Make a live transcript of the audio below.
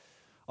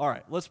All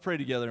right, let's pray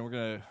together, and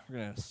we're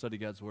gonna study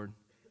God's Word.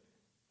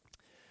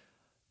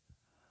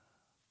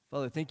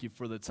 Father, thank you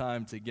for the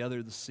time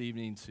together this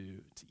evening to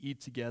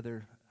eat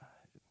together,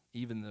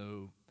 even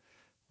though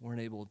we weren't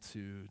able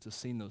to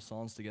sing those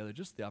songs together,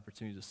 just the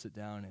opportunity to sit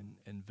down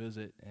and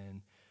visit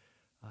and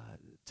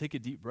take a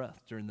deep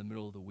breath during the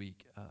middle of the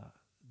week,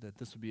 that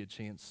this would be a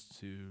chance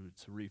to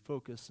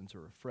refocus and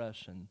to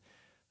refresh, and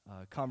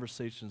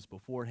conversations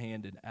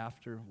beforehand and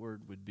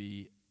afterward would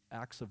be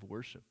acts of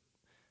worship.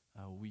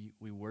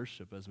 We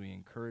worship as we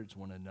encourage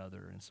one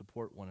another and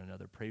support one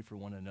another, pray for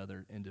one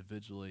another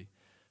individually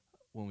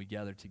when we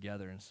gather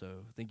together. And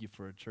so thank you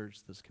for a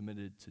church that's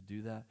committed to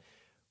do that.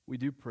 We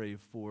do pray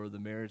for the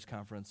marriage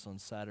conference on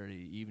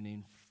Saturday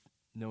evening,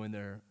 knowing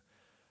there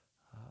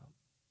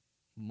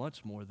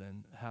much more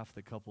than half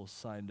the couples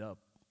signed up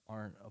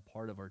aren't a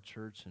part of our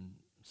church, and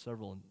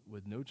several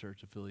with no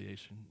church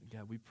affiliation.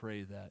 God, we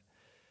pray that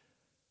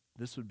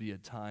this would be a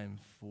time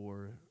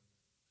for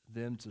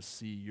them to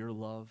see your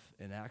love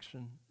in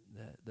action,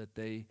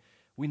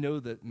 we know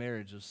that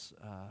marriage is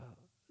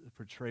the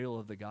portrayal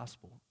of the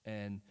gospel,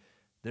 and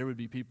there would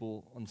be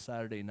people on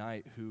Saturday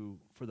night who,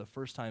 for the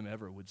first time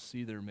ever, would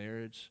see their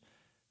marriage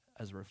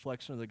as a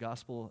reflection of the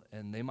gospel,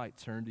 and they might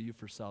turn to you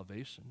for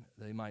salvation.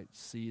 They might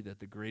see that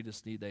the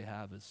greatest need they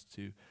have is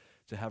to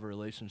have a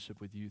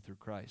relationship with you through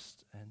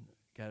Christ. And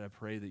God, I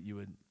pray that you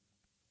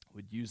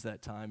would use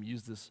that time,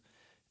 use this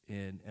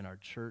in our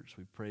church.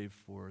 We pray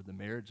for the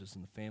marriages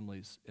and the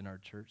families in our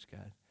church,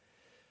 God.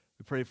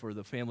 We pray for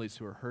the families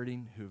who are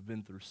hurting, who have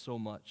been through so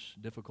much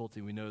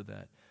difficulty. We know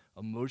that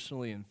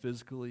emotionally and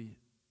physically,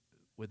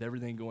 with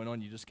everything going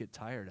on, you just get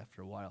tired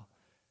after a while.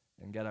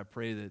 And God, I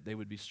pray that they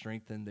would be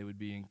strengthened, they would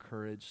be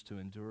encouraged to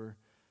endure.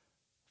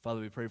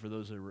 Father, we pray for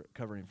those that are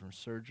recovering from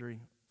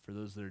surgery, for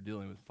those that are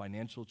dealing with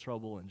financial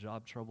trouble and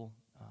job trouble,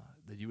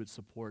 that you would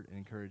support and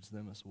encourage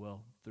them as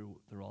well through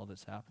all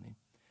that's happening.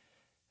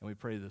 And we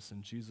pray this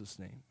in Jesus'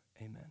 name,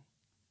 amen.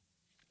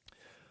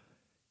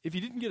 If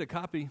you didn't get a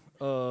copy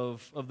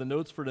of the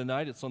notes for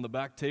tonight, it's on the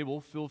back table.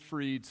 Feel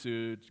free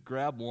to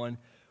grab one.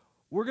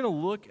 We're going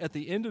to look at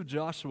the end of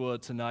Joshua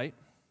tonight,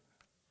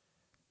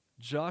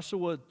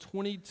 Joshua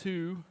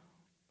 22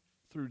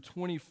 through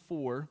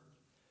 24,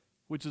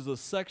 which is a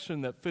section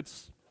that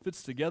fits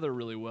together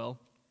really well.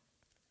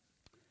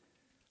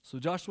 So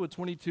Joshua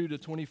 22 to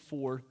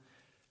 24.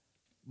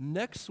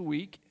 Next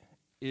week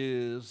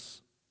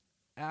is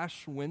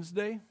Ash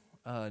Wednesday.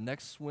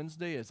 Next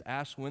Wednesday is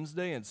Ash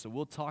Wednesday, and so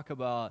we'll talk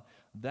about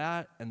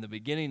that and the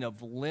beginning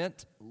of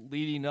Lent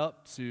leading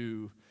up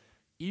to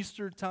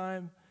Easter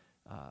time.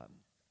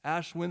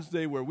 Ash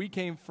Wednesday, where we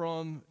came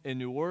from in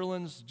New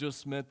Orleans,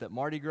 just meant that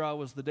Mardi Gras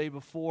was the day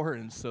before,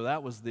 and so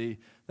that was the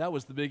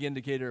big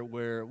indicator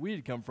where we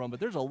had come from.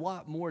 But there's a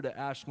lot more to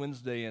Ash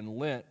Wednesday and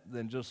Lent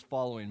than just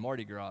following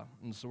Mardi Gras,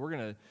 and so we're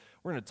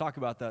gonna talk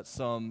about that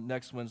some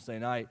next Wednesday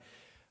night.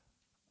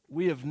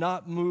 We have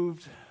not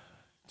moved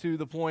to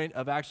the point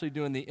of actually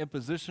doing the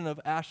imposition of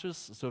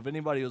ashes. So if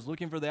anybody is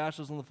looking for the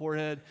ashes on the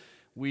forehead,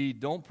 we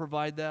don't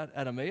provide that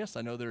at Emmaus.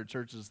 I know there are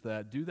churches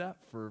that do that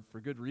for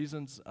good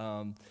reasons.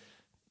 I'm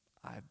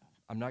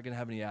not going to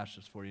have any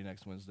ashes for you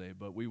next Wednesday,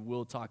 but we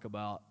will talk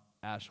about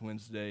Ash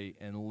Wednesday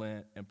and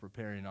Lent and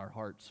preparing our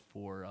hearts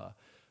for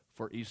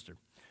Easter.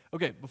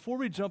 Okay, before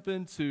we jump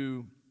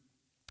into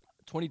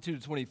 22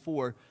 to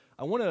 24,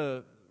 I want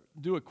to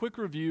do a quick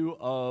review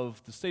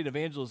of the State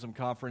Evangelism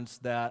Conference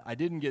that I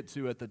didn't get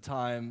to at the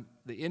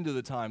end of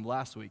the time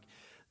last week.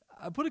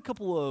 I put a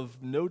couple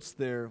of notes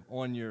there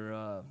on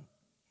your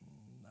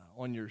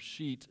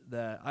sheet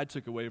that I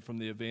took away from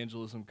the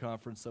Evangelism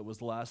Conference that was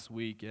last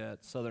week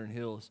at Southern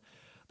Hills.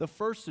 The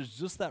first is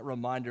just that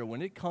reminder,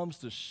 when it comes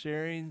to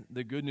sharing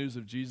the good news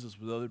of Jesus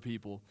with other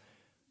people,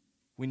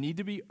 we need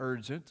to be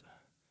urgent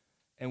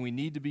and we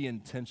need to be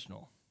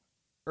intentional.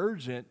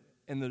 Urgent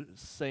in the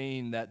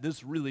saying that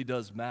this really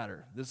does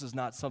matter. This is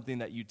not something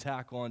that you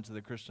tack on to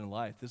the Christian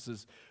life. This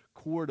is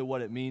core to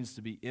what it means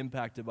to be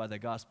impacted by the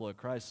gospel of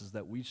Christ, is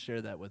that we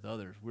share that with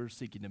others. We're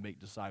seeking to make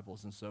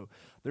disciples, and so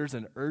there's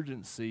an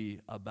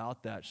urgency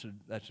about that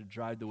should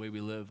drive the way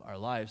we live our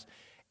lives,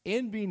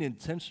 and being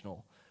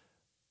intentional.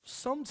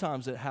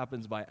 Sometimes it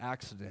happens by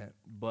accident,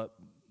 but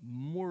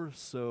more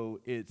so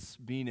it's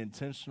being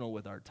intentional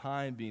with our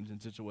time, being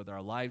intentional with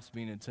our lives,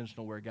 being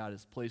intentional where God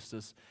has placed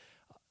us.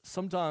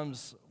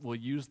 Sometimes we'll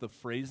use the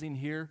phrasing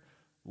here,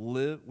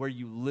 where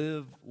you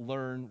live,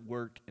 learn,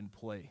 work, and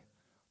play.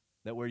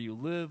 That where you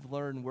live,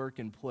 learn, work,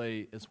 and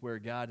play is where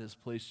God has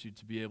placed you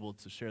to be able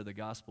to share the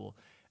gospel.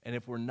 And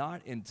if we're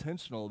not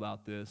intentional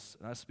about this,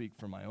 and I speak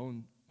from my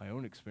own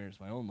experience,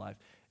 my own life,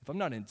 if I'm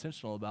not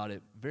intentional about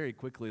it, very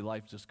quickly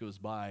life just goes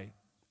by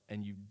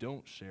and you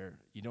don't share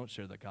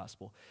the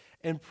gospel.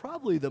 And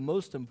probably the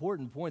most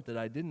important point that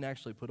I didn't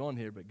actually put on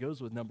here, but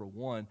goes with number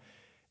one,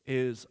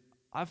 is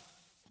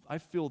I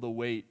feel the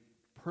weight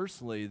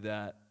personally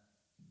that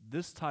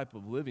this type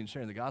of living,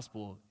 sharing the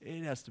gospel,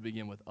 it has to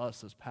begin with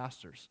us as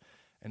pastors.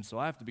 And so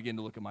I have to begin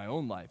to look at my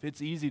own life.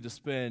 It's easy to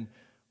spend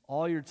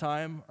all your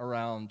time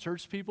around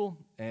church people,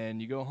 and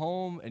you go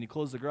home and you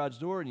close the garage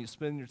door and you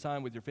spend your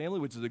time with your family,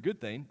 which is a good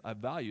thing. I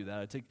value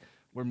that.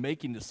 We're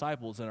making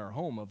disciples in our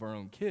home of our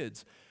own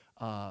kids,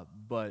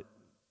 but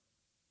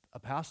a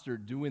pastor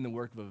doing the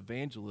work of an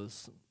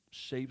evangelist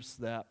shapes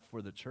that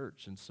for the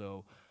church. And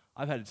so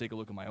I've had to take a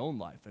look at my own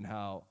life and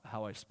how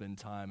I spend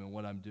time and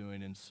what I'm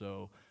doing. And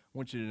so I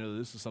want you to know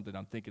this is something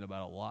I'm thinking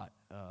about a lot,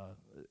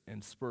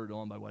 and spurred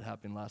on by what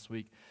happened last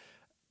week.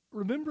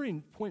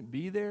 Remembering point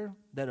B there,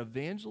 that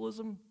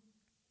evangelism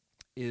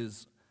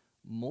is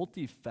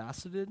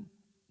multifaceted.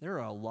 There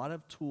are a lot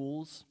of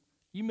tools.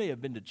 You may have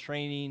been to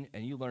training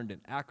and you learned an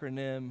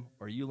acronym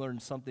or you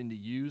learned something to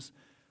use.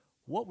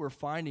 What we're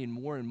finding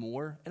more and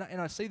more,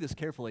 and I say this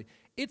carefully,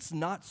 it's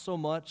not so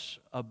much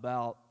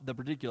about the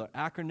particular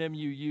acronym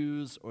you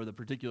use or the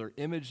particular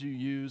image you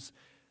use.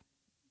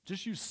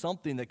 Just use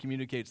something that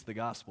communicates the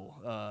gospel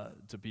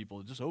to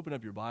people. Just open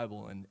up your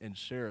Bible and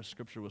share a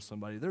scripture with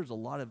somebody. There's a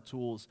lot of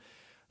tools.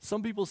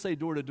 Some people say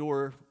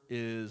door-to-door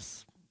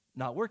is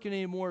not working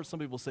anymore. Some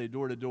people say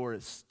door-to-door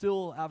is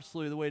still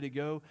absolutely the way to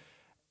go.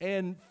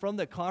 And from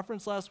the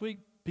conference last week,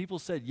 people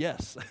said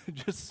yes.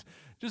 just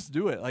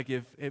do it. Like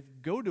if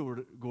go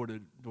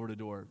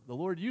door-to-door. The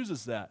Lord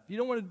uses that. If you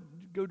don't want to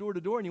go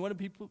door-to-door and you want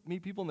to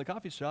meet people in the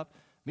coffee shop,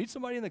 meet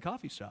somebody in the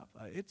coffee shop.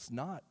 It's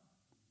not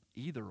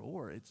either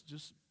or. It's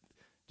just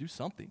do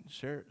something.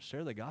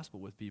 Share the gospel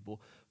with people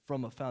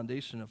from a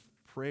foundation of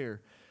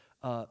prayer.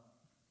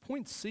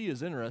 Point C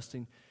is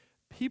interesting.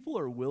 People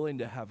are willing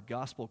to have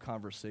gospel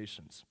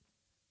conversations.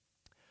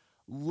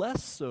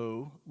 Less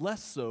so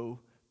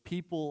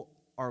people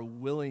are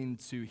willing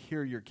to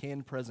hear your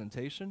canned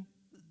presentation.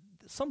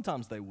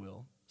 Sometimes they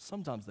will.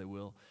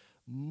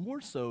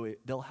 More so,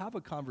 they'll have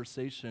a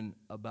conversation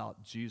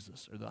about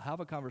Jesus, or they'll have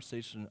a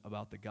conversation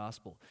about the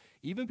gospel.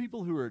 Even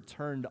people who are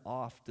turned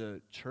off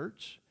to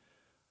church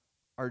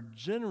are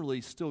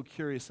generally still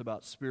curious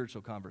about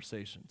spiritual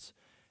conversations.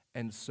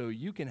 And so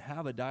you can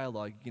have a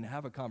dialogue, you can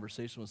have a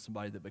conversation with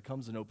somebody that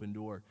becomes an open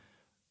door.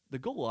 The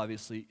goal,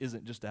 obviously,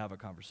 isn't just to have a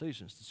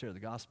conversation, it's to share the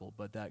gospel,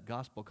 but that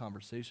gospel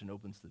conversation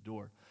opens the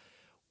door,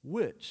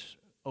 which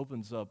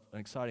opens up an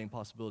exciting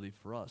possibility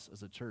for us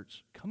as a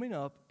church. Coming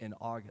up in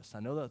August,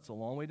 I know that's a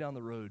long way down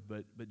the road,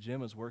 but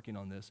Jim is working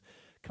on this.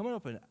 Coming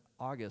up in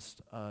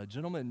August, a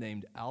gentleman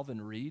named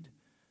Alvin Reed,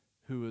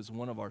 who is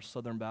one of our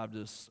Southern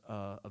Baptist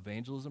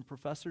evangelism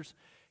professors,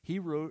 he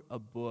wrote a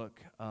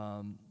book.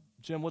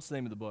 Jim, what's the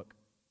name of the book?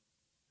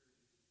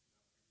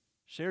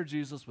 Share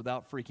Jesus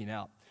Without Freaking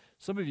Out.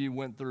 Some of you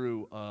went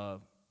through a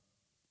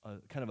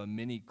kind of a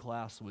mini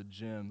class with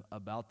Jim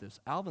about this.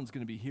 Alvin's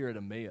going to be here at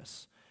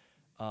Emmaus.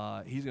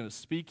 He's going to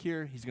speak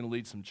here. He's going to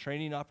lead some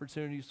training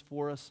opportunities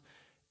for us.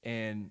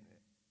 And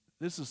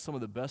this is some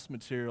of the best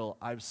material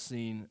I've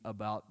seen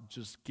about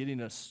just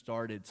getting us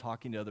started,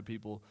 talking to other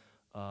people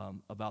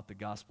about the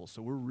gospel.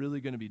 So we're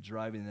really going to be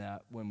driving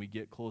that when we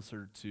get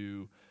closer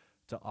to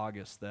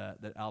August, that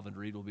Alvin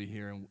Reed will be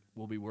here, and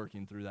we'll be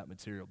working through that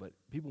material. But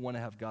people want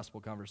to have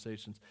gospel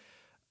conversations.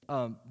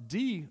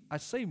 D, I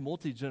say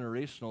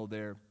multi-generational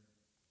there.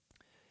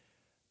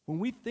 When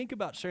we think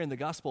about sharing the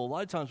gospel, a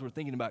lot of times we're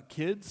thinking about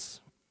kids,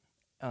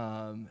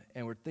 and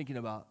we're thinking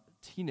about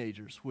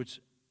teenagers, which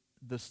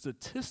the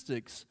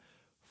statistics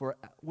for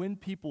when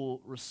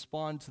people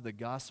respond to the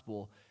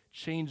gospel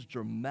change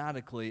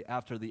dramatically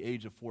after the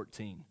age of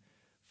 14.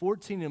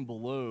 14 and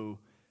below,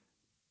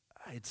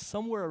 it's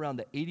somewhere around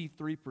the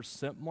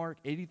 83% mark.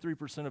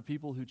 83% of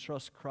people who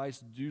trust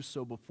Christ do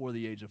so before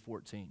the age of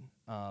 14.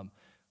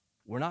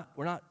 We're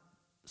not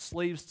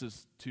slaves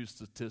to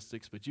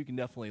statistics, but you can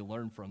definitely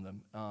learn from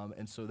them,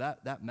 and so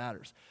that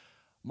matters.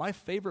 My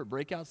favorite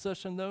breakout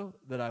session, though,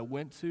 that I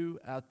went to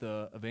at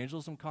the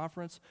evangelism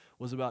conference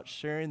was about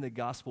sharing the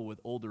gospel with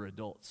older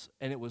adults,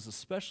 and it was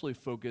especially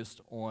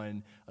focused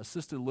on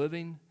assisted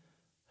living,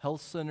 health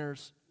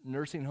centers,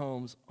 nursing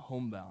homes,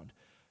 homebound.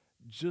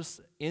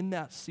 Just in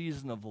that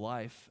season of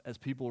life, as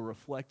people are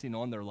reflecting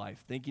on their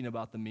life, thinking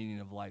about the meaning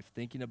of life,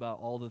 thinking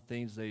about all the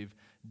things they've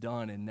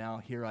done, and now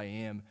here I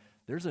am,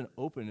 there's an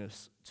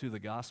openness to the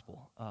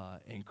gospel.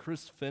 And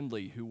Chris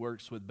Findley, who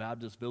works with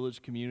Baptist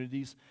Village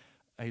Communities,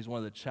 he's one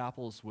of the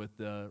chapels with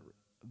the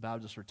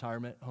Baptist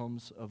Retirement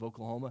Homes of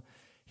Oklahoma.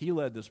 He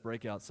led this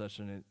breakout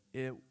session,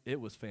 and it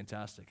was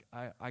fantastic.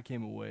 I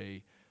came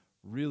away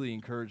really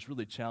encouraged,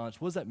 really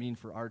challenged. What does that mean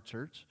for our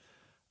church?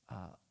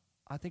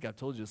 I think I've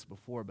told you this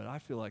before, but I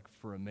feel like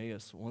for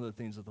Emmaus, one of the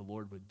things that the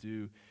Lord would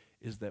do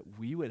is that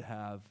we would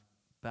have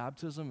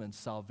baptism and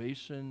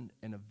salvation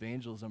and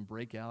evangelism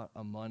break out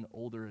among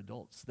older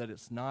adults. That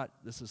it's not,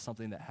 this is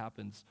something that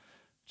happens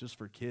just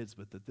for kids,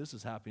 but that this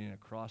is happening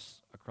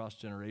across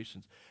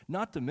generations.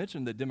 Not to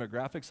mention the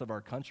demographics of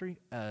our country,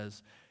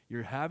 as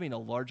you're having a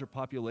larger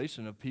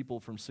population of people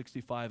from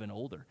 65 and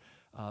older.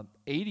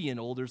 80 and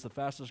older is the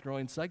fastest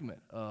growing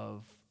segment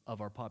of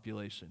our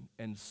population.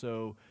 And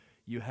so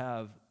you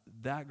have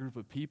that group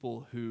of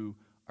people who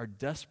are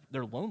desperate,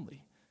 they're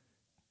lonely,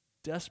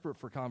 desperate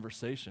for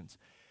conversations.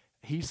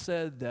 He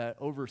said that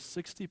over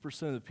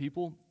 60% of the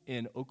people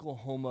in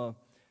Oklahoma,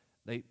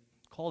 they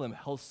call call them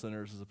health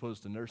centers as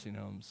opposed to nursing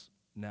homes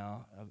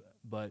now,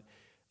 but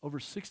over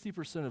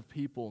 60% of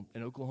people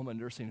in Oklahoma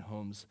nursing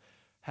homes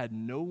had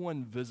no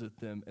one visit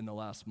them in the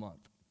last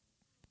month.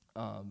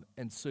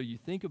 And so you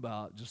think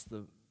about just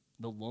the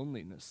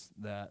loneliness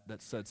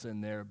that sets in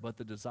there, but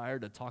the desire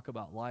to talk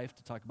about life,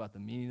 to talk about the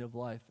meaning of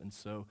life. And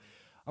so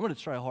I'm going to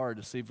try hard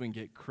to see if we can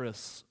get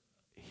Chris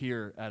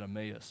here at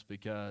Emmaus,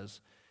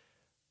 because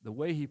the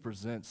way he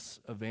presents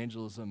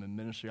evangelism and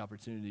ministry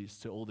opportunities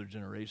to older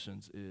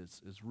generations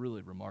is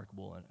really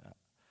remarkable. And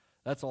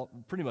that's all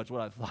pretty much what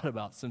I've thought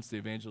about since the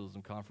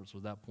evangelism conference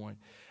was that point.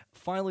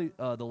 Finally,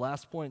 the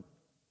last point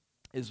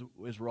is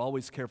we're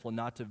always careful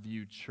not to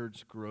view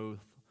church growth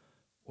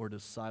or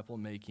disciple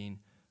making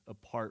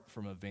apart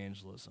from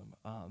evangelism.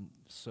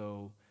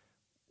 So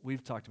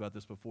we've talked about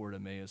this before at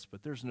Emmaus,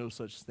 but there's no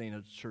such thing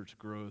as church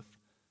growth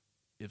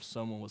if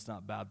someone was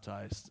not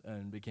baptized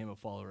and became a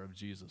follower of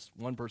Jesus.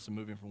 One person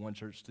moving from one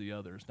church to the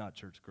other is not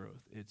church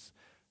growth. It's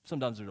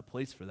sometimes there's a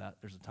place for that.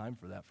 There's a time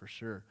for that for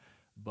sure.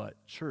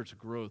 But church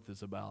growth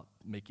is about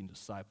making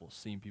disciples,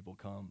 seeing people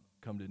come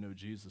to know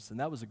Jesus. And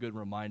that was a good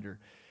reminder.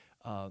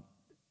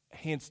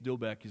 Hans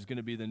Dilbeck is going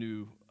to be the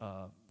new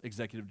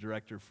executive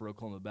director for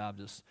Oklahoma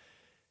Baptist.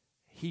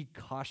 He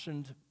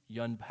cautioned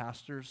young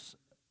pastors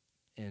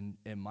in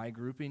my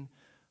grouping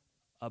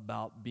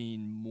about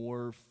being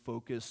more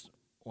focused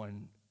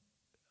on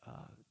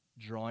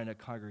drawing a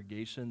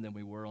congregation than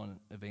we were on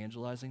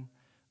evangelizing.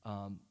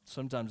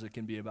 Sometimes it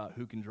can be about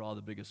who can draw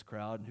the biggest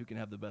crowd and who can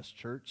have the best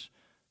church,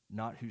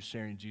 not who's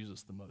sharing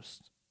Jesus the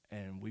most.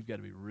 And we've got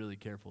to be really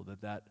careful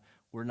that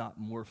we're not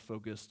more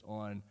focused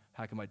on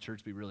how can my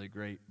church be really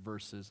great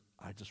versus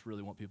I just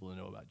really want people to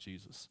know about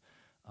Jesus.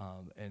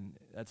 And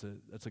that's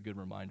a good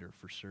reminder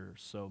for sure.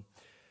 So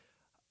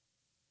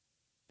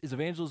is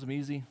evangelism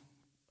easy?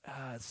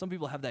 Some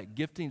people have that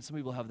gifting. Some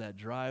people have that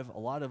drive. A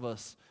lot of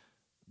us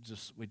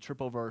we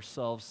trip over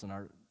ourselves and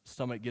our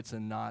stomach gets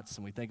in knots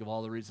and we think of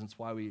all the reasons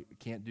why we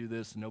can't do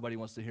this and nobody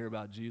wants to hear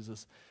about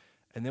Jesus.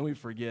 And then we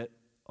forget,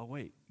 oh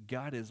wait,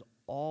 God is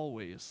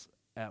always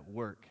at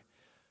work.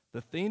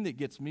 The thing that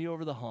gets me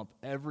over the hump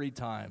every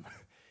time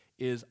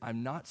is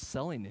I'm not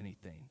selling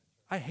anything.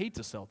 I hate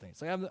to sell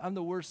things. Like I'm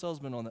the worst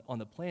salesman on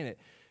the planet.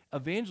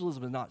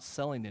 Evangelism is not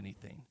selling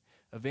anything.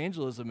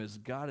 Evangelism is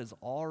God is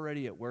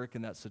already at work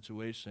in that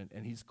situation,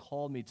 and he's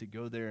called me to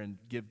go there and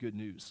give good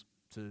news.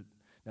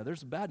 Now,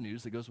 there's bad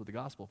news that goes with the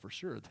gospel for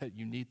sure, that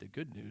you need the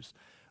good news,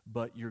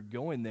 but you're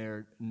going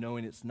there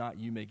knowing it's not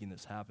you making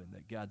this happen,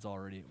 that God's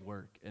already at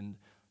work, and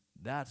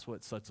that's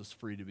what sets us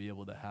free to be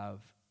able to have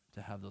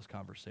those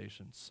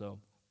conversations. So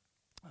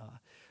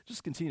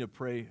just continue to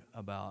pray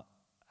about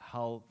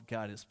how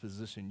God has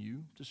positioned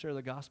you to share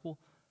the gospel,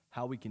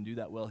 how we can do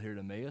that well here at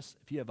Emmaus.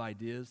 If you have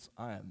ideas,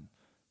 I am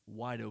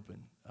wide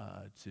open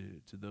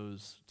to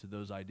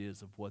those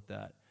ideas of what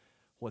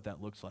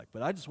that looks like.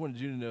 But I just wanted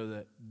you to know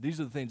that these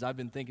are the things I've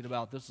been thinking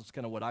about. This is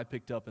kind of what I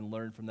picked up and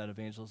learned from that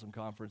evangelism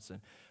conference,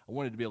 and I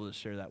wanted to be able to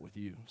share that with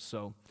you.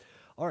 So,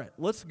 all right,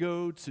 let's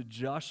go to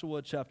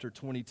Joshua chapter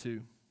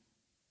 22.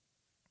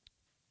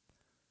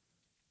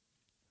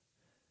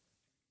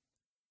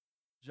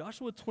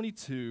 Joshua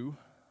 22,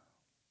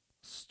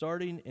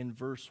 starting in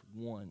verse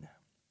 1.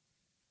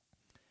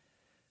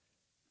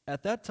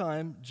 At that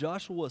time,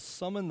 Joshua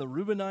summoned the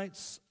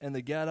Reubenites and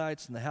the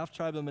Gadites and the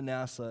half-tribe of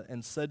Manasseh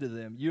and said to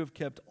them, "You have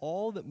kept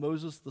all that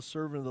Moses the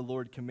servant of the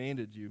Lord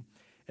commanded you,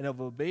 and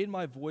have obeyed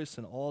my voice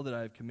in all that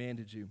I have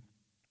commanded you.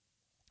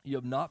 You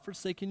have not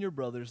forsaken your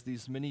brothers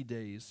these many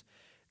days,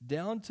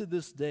 down to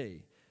this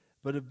day,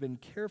 but have been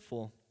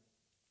careful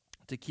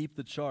to keep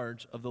the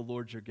charge of the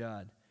Lord your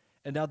God.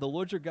 And now the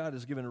Lord your God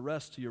has given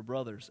rest to your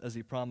brothers, as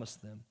he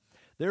promised them.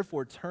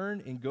 Therefore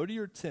turn and go to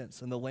your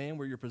tents in the land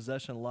where your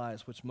possession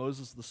lies, which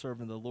Moses the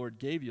servant of the Lord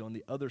gave you on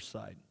the other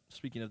side,"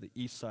 speaking of the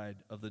east side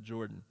of the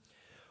Jordan.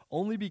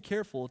 "Only be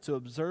careful to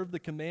observe the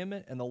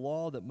commandment and the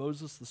law that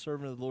Moses the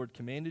servant of the Lord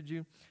commanded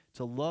you,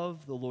 to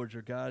love the Lord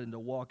your God and to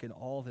walk in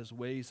all his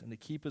ways and to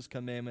keep his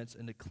commandments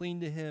and to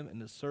cling to him and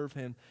to serve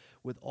him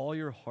with all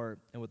your heart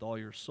and with all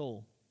your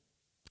soul."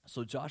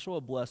 So Joshua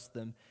blessed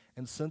them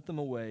and sent them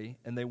away,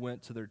 and they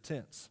went to their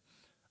tents.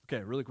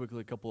 Okay, really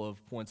quickly, a couple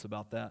of points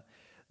about that.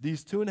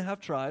 These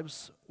 2.5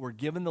 tribes were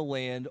given the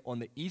land on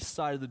the east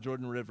side of the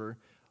Jordan River,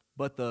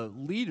 but the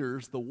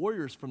leaders, the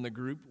warriors from the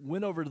group,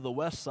 went over to the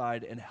west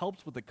side and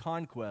helped with the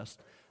conquest.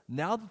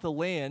 Now that the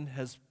land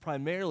has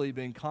primarily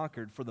been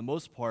conquered for the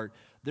most part,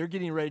 they're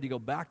getting ready to go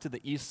back to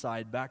the east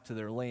side, back to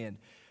their land.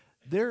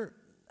 The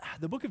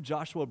book of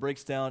Joshua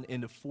breaks down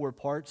into 4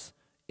 parts.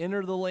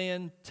 Enter the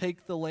land,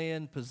 take the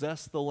land,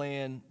 possess the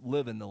land,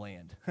 live in the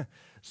land.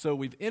 So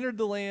we've entered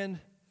the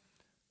land,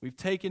 we've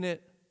taken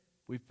it,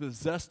 we've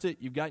possessed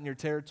it, you've gotten your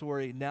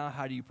territory. Now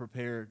how do you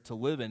prepare to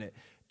live in it?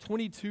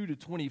 22 to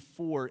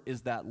 24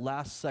 is that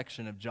last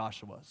section of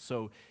Joshua.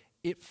 So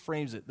it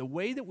frames it. The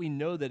way that we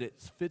know that it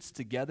fits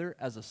together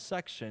as a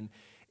section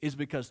is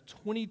because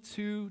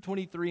 22,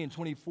 23, and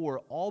 24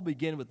 all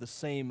begin with the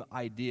same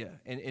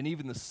idea and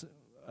even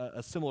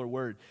a similar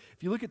word.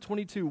 If you look at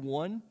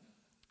 22:1,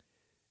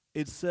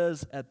 it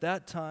says, "At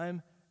that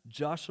time,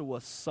 Joshua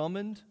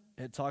summoned,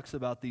 it talks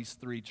about these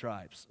three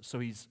tribes. So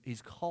he's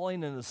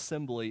calling an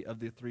assembly of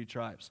the three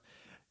tribes.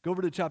 Go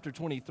over to chapter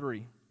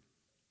 23.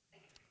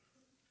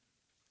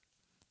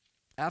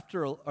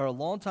 After a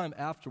long time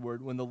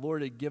afterward, when the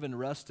Lord had given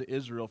rest to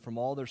Israel from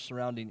all their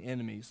surrounding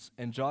enemies,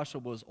 and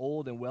Joshua was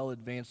old and well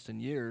advanced in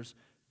years,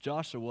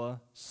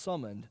 Joshua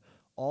summoned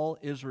all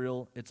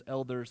Israel, its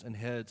elders and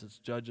heads, its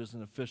judges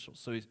and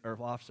officials, or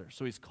officers.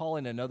 So he's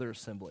calling another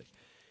assembly.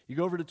 You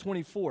go over to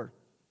 24.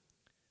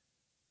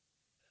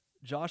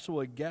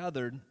 Joshua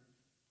gathered,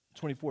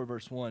 24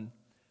 verse 1,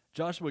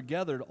 Joshua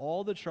gathered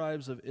all the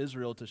tribes of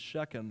Israel to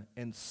Shechem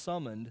and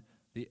summoned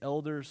the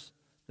elders,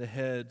 the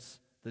heads,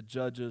 the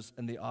judges,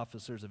 and the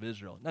officers of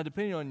Israel. Now,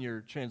 depending on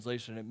your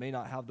translation, it may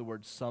not have the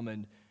word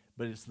summoned,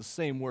 but it's the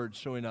same word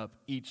showing up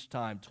each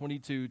time.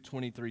 22,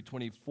 23,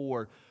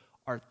 24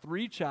 are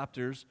three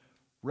chapters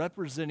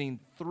representing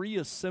three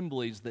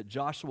assemblies that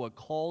Joshua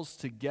calls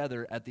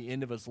together at the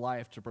end of his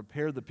life to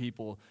prepare the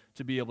people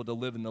to be able to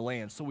live in the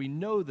land. So we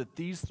know that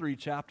these three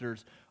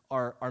chapters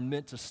are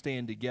meant to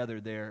stand together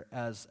there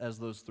as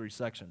those three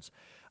sections.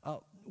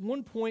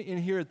 One point in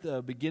here at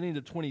the beginning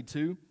of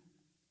 22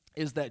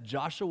 is that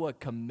Joshua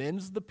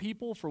commends the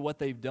people for what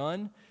they've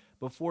done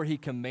before he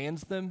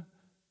commands them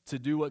to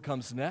do what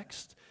comes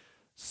next.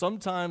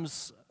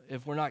 Sometimes,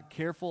 if we're not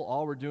careful,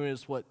 all we're doing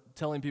is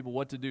telling people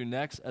what to do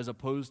next as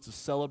opposed to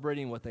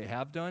celebrating what they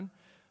have done.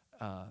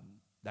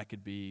 That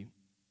could be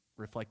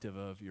reflective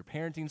of your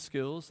parenting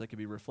skills. That could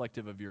be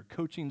reflective of your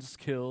coaching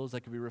skills.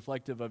 That could be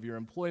reflective of your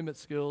employment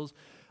skills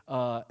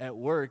at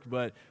work.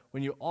 But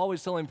when you're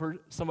always telling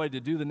somebody to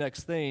do the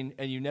next thing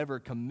and you never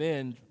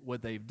commend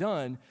what they've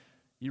done,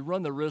 you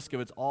run the risk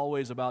of it's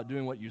always about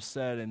doing what you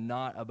said and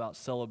not about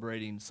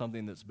celebrating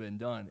something that's been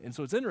done. And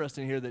so it's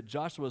interesting here that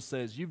Joshua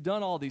says, you've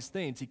done all these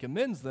things. He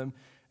commends them,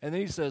 and then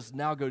he says,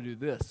 now go do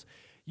this.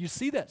 You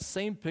see that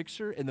same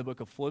picture in the book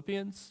of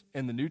Philippians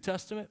in the New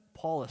Testament.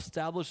 Paul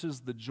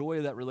establishes the joy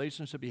of that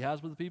relationship he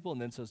has with the people and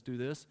then says, do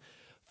this.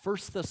 1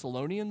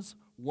 Thessalonians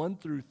 1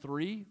 through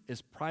 3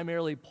 is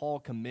primarily Paul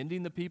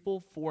commending the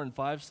people. 4 and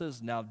 5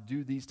 says, now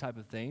do these type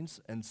of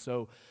things. And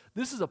so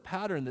this is a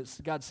pattern that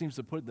God seems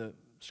to put in the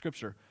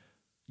Scripture.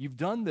 You've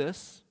done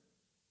this,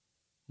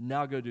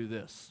 now go do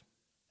this.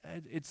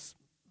 It's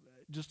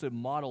just a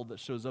model that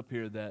shows up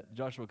here that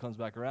Joshua comes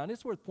back around.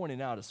 It's worth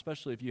pointing out,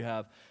 especially if you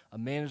have a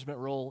management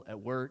role at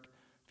work,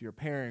 if you're a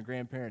parent,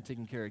 grandparent,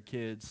 taking care of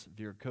kids, if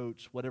you're a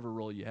coach, whatever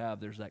role you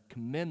have, there's that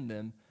commend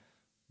them,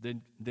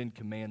 then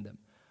command them.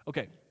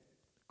 Okay,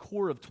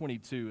 core of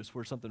 22 is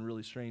where something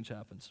really strange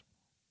happens.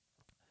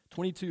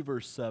 22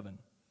 verse 7.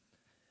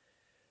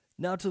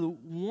 Now to the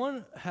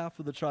one half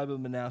of the tribe of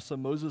Manasseh,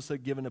 Moses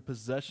had given a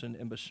possession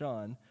in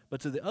Bashan, but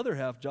to the other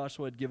half,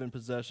 Joshua had given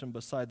possession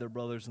beside their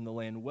brothers in the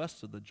land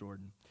west of the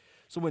Jordan.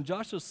 So when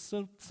Joshua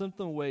sent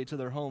them away to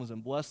their homes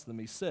and blessed them,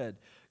 he said,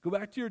 go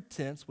back to your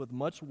tents with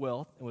much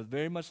wealth and with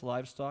very much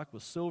livestock,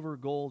 with silver,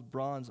 gold,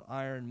 bronze,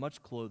 iron,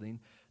 much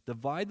clothing.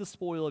 Divide the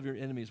spoil of your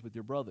enemies with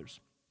your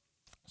brothers.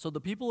 So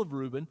the people of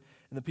Reuben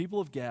and the people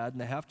of Gad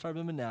and the half-tribe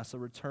of Manasseh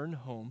returned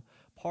home,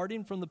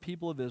 parting from the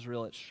people of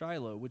Israel at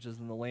Shiloh, which is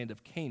in the land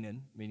of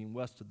Canaan, meaning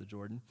west of the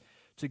Jordan,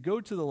 to go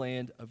to the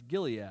land of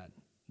Gilead,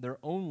 their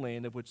own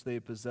land of which they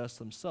had possessed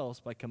themselves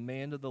by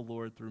command of the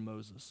Lord through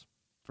Moses.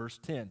 Verse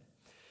 10,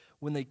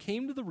 when they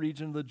came to the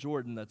region of the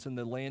Jordan that's in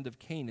the land of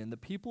Canaan, the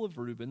people of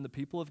Reuben, the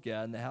people of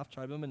Gad, and the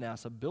half-tribe of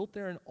Manasseh built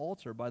there an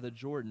altar by the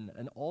Jordan,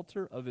 an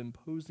altar of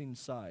imposing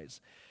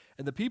size.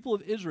 And the people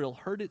of Israel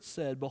heard it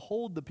said,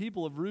 behold, the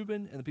people of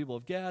Reuben and the people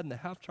of Gad and the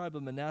half-tribe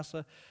of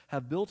Manasseh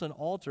have built an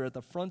altar at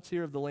the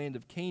frontier of the land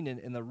of Canaan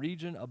in the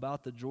region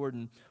about the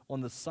Jordan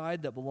on the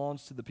side that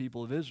belongs to the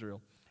people of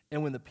Israel.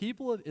 And when the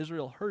people of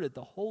Israel heard it,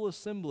 the whole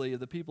assembly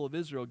of the people of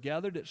Israel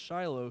gathered at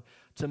Shiloh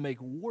to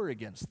make war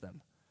against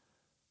them.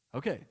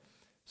 Okay,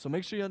 so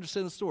make sure you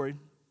understand the story.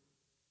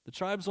 The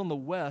tribes on the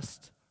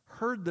west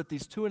heard that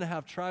these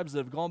 2.5 tribes that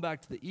have gone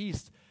back to the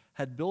east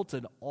had built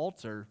an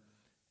altar.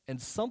 And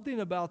something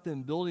about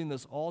them building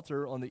this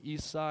altar on the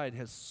east side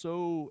has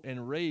so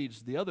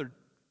enraged the other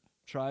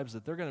tribes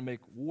that they're going to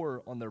make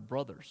war on their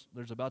brothers.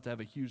 There's about to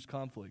have a huge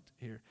conflict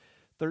here.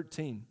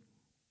 13.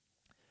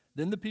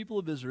 Then the people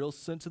of Israel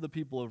sent to the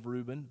people of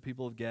Reuben,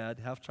 people of Gad,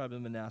 half-tribe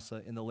of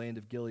Manasseh in the land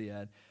of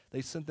Gilead.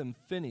 They sent them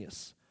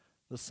Phinehas,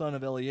 the son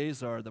of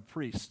Eleazar, the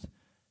priest.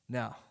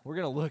 Now, we're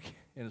going to look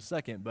in a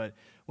second, but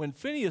when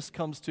Phinehas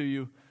comes to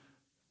you,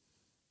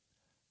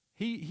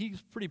 he's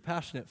a pretty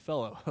passionate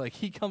fellow. Like,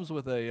 he comes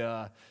with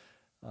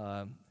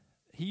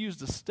he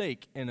used a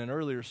stake in an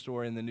earlier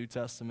story in the New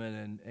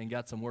Testament and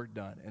got some work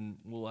done. And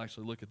we'll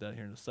actually look at that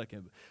here in a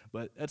second.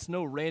 But that's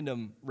no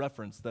random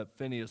reference that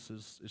Phinehas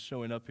is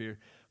showing up here.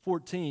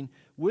 14,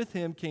 with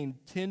him came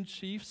 10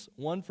 chiefs,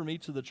 one from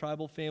each of the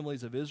tribal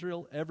families of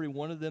Israel, every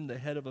one of them the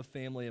head of a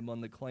family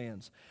among the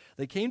clans.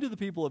 They came to the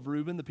people of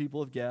Reuben, the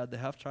people of Gad, the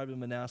half-tribe of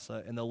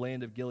Manasseh, and the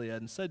land of Gilead,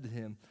 and said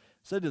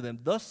to them,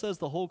 thus says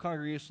the whole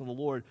congregation of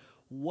the Lord,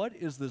 what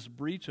is this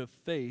breach of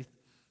faith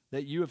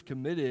that you have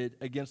committed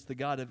against the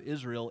God of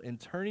Israel in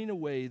turning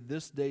away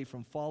this day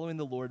from following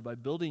the Lord by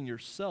building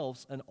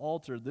yourselves an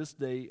altar this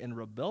day in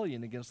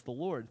rebellion against the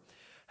Lord?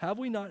 Have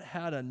we not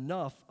had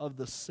enough of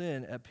the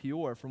sin at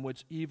Peor, from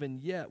which even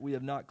yet we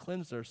have not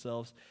cleansed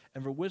ourselves,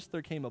 and for which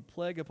there came a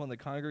plague upon the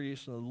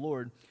congregation of the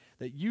Lord,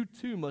 that you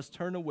too must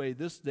turn away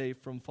this day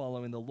from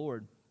following the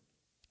Lord?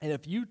 And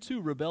if you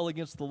too rebel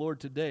against the Lord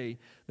today,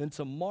 then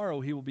tomorrow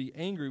he will be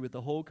angry with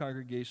the whole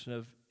congregation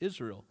of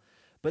Israel.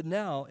 But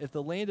now, if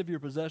the land of your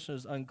possession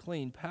is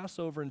unclean, pass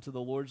over into the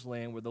Lord's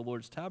land where the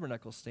Lord's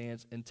tabernacle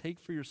stands, and take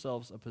for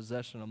yourselves a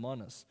possession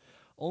among us.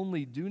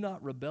 Only do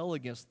not rebel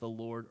against the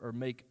Lord or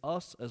make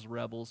us as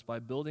rebels by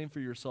building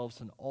for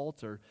yourselves an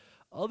altar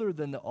other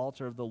than the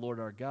altar of the Lord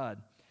our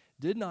God.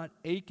 Did not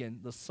Achan,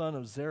 the son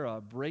of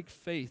Zerah, break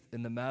faith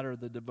in the matter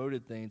of the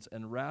devoted things,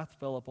 and wrath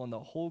fell upon the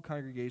whole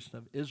congregation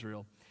of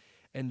Israel,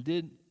 and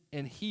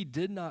he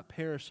did not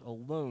perish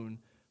alone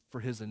for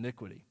his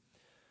iniquity?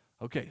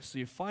 Okay, so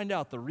you find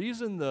out the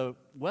reason the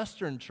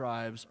western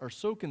tribes are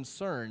so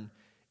concerned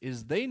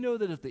is they know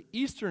that if the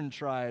eastern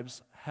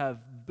tribes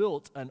have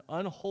built an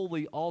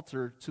unholy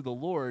altar to the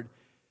Lord,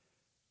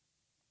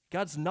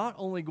 God's not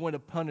only going to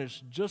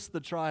punish just the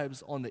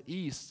tribes on the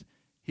east,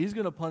 he's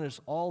going to punish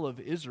all of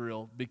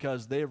Israel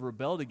because they have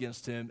rebelled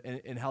against him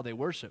in how they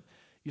worship.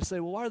 You say,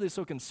 well, why are they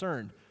so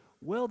concerned?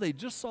 Well, they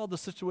just saw the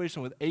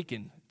situation with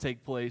Achan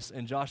take place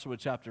in Joshua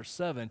chapter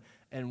 7,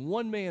 and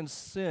one man's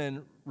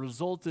sin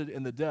resulted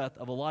in the death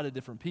of a lot of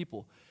different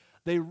people.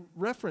 They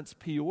referenced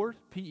Peor,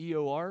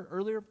 P-E-O-R,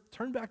 earlier.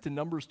 Turn back to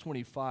Numbers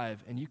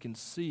 25, and you can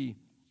see,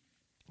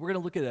 we're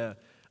going to look at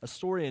a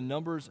story in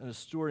Numbers and a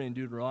story in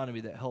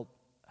Deuteronomy that help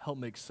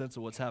make sense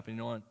of what's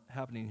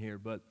happening here.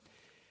 But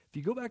if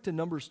you go back to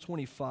Numbers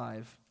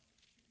 25,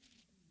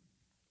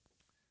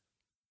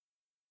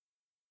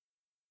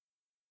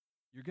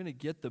 you're going to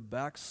get the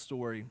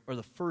backstory, or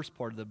the first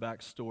part of the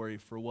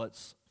backstory for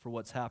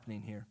what's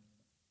happening here.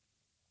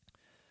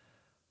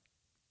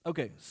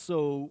 Okay,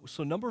 so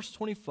Numbers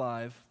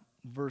 25,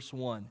 verse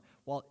 1.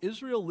 While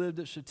Israel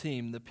lived at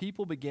Shittim, the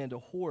people began to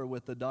whore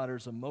with the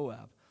daughters of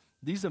Moab.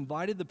 These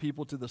invited the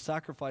people to the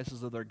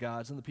sacrifices of their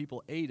gods, and the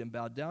people ate and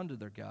bowed down to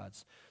their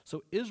gods.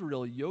 So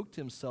Israel yoked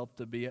himself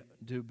to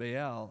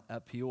Baal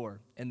at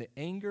Peor, and the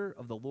anger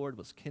of the Lord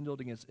was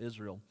kindled against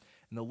Israel.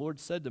 And the Lord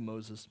said to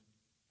Moses,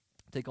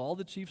 take all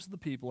the chiefs of the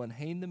people and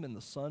hang them in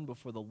the sun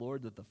before the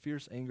Lord, that the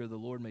fierce anger of the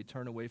Lord may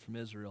turn away from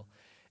Israel.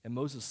 And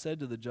Moses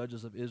said to the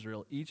judges of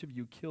Israel, each of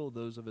you kill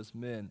those of his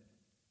men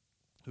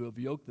who have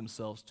yoked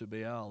themselves to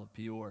Baal of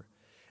Peor.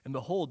 And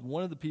behold,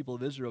 one of the people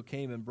of Israel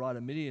came and brought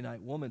a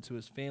Midianite woman to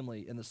his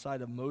family in the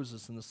sight of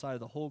Moses and the sight of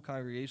the whole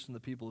congregation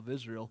of the people of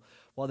Israel,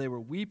 while they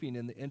were weeping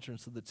in the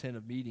entrance of the tent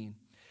of meeting.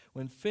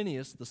 When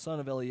Phinehas, the son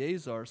of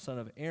Eleazar, son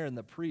of Aaron,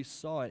 the priest,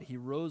 saw it, he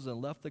rose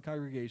and left the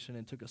congregation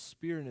and took a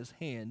spear in his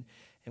hand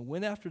and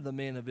went after the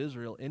man of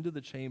Israel into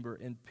the chamber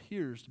and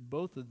pierced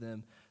both of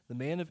them, the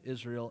man of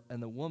Israel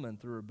and the woman,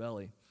 through her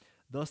belly.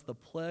 Thus the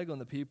plague on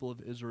the people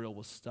of Israel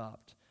was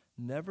stopped.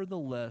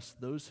 Nevertheless,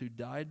 those who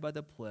died by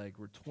the plague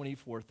were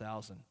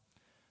 24,000.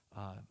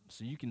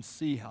 So you can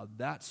see how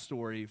that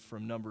story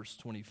from Numbers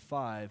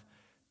 25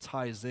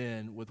 ties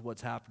in with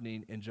what's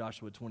happening in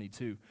Joshua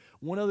 22.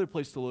 One other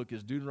place to look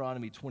is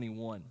Deuteronomy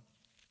 21.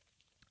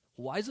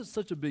 Why is it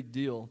such a big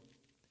deal?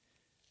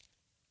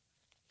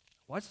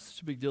 Why is it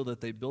such a big deal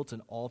that they built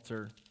an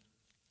altar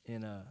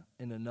in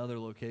another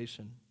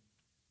location?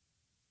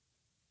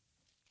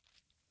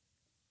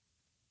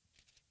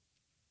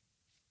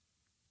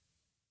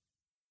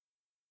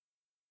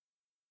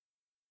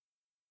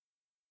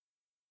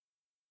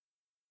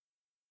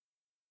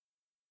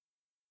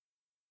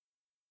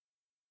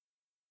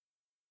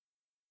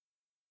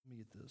 Let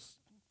me get this.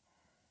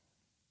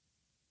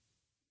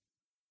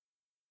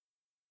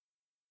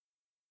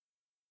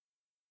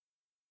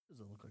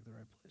 Doesn't look like the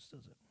right place,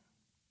 does it?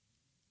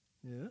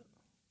 Yeah.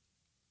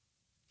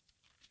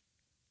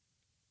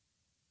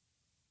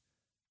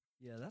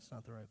 Yeah, that's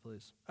not the right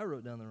place. I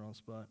wrote down the wrong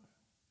spot.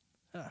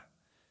 But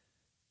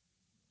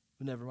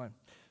never mind.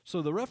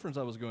 So the reference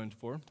I was going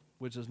for,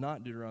 which is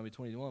not Deuteronomy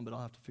 21, but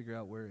I'll have to figure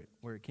out where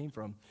it came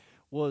from,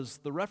 was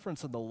the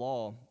reference in the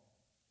law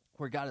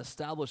where God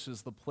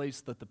establishes the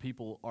place that the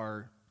people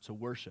are to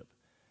worship.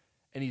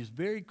 And he's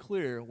very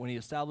clear when he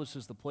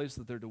establishes the place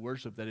that they're to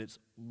worship that it's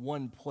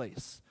one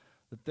place,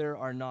 that there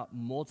are not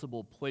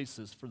multiple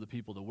places for the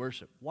people to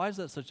worship. Why is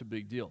that such a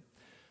big deal?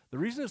 The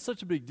reason it's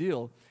such a big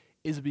deal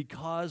is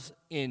because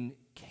in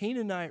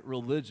Canaanite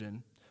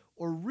religion,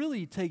 or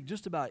really take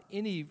just about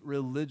any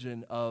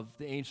religion of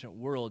the ancient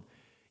world,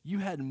 you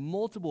had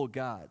multiple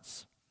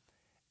gods.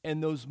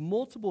 And those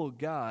multiple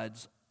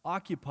gods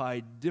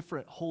occupied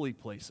different holy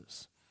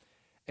places.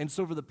 And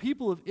so for the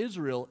people of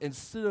Israel,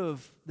 instead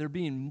of there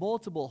being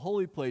multiple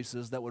holy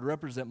places that would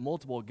represent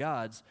multiple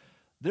gods,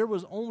 there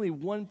was only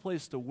one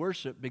place to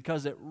worship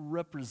because it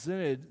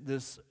represented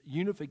this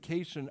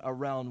unification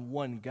around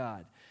one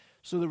God.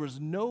 So there was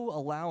no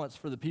allowance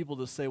for the people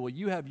to say, well,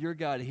 you have your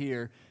God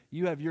here,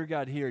 you have your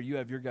God here, you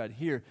have your God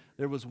here.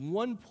 There was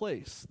one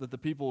place that the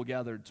people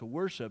gathered to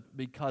worship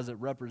because it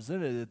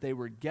represented that they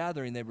were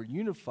gathering, they were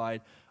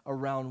unified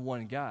around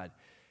one God.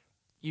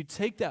 You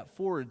take that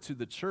forward to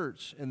the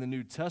church in the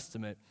New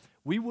Testament,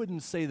 we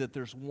wouldn't say that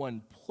there's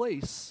one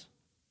place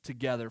to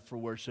gather for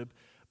worship,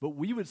 but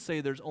we would say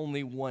there's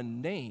only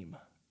one name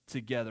to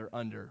gather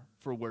under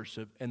for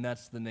worship, and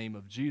that's the name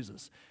of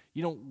Jesus.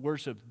 You don't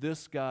worship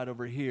this God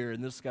over here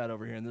and this God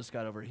over here and this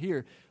God over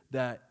here,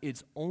 that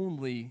it's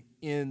only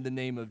in the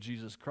name of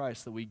Jesus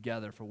Christ that we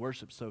gather for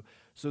worship. So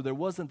there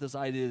wasn't this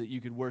idea that you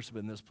could worship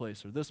in this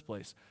place or this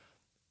place.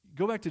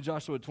 Go back to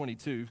Joshua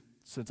 22,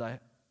 since I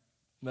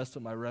messed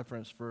up my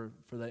reference for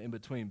that in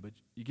between, but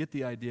you get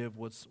the idea of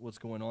what's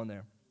going on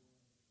there.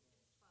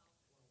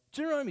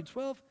 Deuteronomy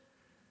 12.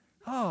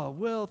 Oh,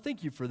 well,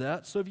 thank you for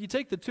that. So if you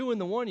take the 2 and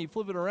the 1, you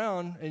flip it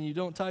around, and you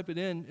don't type it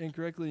in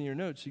incorrectly in your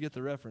notes, you get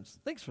the reference.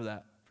 Thanks for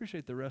that.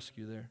 Appreciate the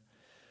rescue there.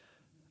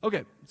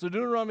 Okay, so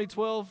Deuteronomy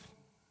 12,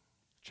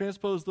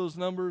 transpose those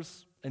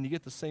numbers, and you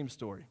get the same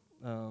story.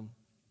 I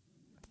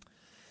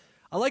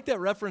like that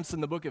reference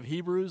in the book of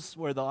Hebrews,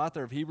 where the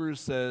author of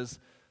Hebrews says,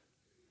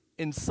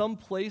 in some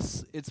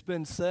place it's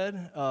been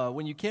said,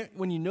 when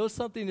you know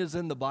something is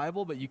in the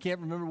Bible, but you can't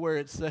remember where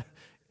it's said,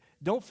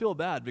 don't feel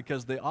bad,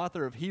 because the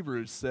author of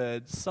Hebrews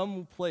said,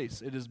 some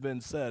place it has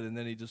been said, and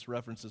then he just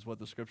references what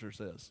the Scripture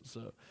says.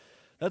 So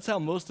that's how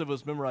most of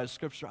us memorize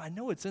Scripture. I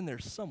know it's in there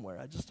somewhere.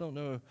 I just don't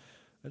know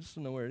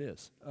where it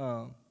is.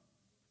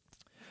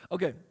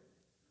 Okay.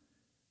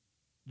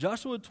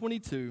 Joshua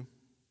 22,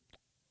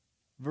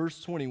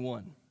 verse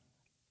 21.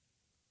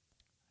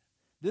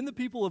 Then the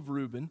people of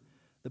Reuben,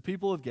 the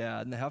people of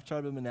Gad, and the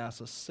half-tribe of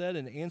Manasseh said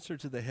in answer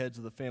to the heads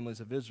of the families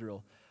of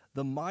Israel,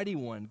 the mighty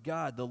one,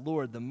 God, the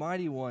Lord, the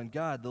mighty one,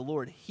 God, the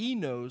Lord, he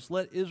knows,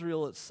 let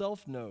Israel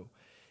itself know.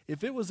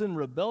 If it was in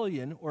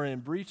rebellion or in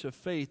breach of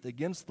faith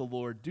against the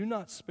Lord, do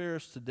not spare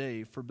us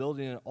today for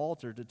building an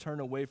altar to turn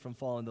away from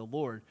following the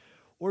Lord.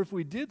 Or if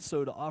we did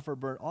so to offer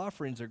burnt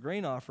offerings or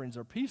grain offerings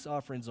or peace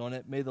offerings on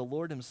it, may the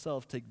Lord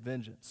himself take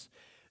vengeance.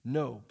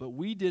 No, but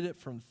we did it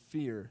from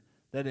fear,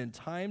 that in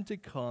time to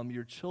come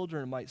your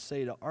children might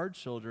say to our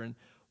children,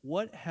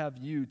 what have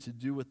you to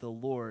do with the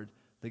Lord,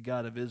 the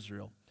God of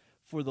Israel?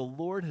 For the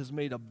Lord has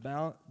made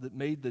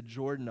the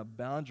Jordan a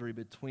boundary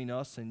between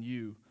us and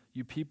you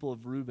people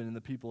of Reuben and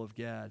the people of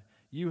Gad.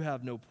 You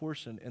have no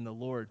portion in the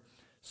Lord.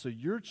 So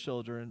your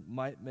children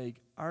might make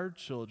our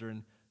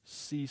children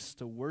cease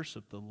to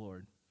worship the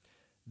Lord.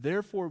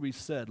 Therefore we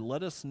said,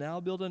 let us now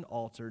build an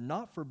altar,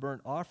 not for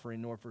burnt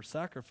offering nor for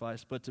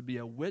sacrifice, but to be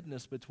a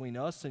witness between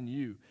us and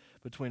you,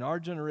 between our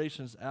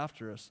generations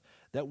after us,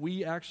 that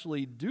we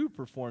actually do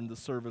perform the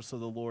service of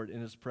the Lord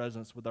in his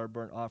presence with our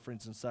burnt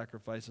offerings and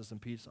sacrifices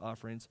and peace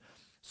offerings.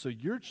 So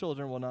your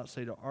children will not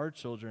say to our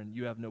children,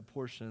 you have no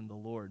portion in the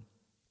Lord.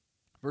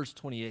 Verse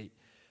 28.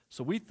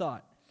 So we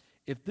thought,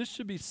 if this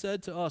should be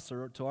said to us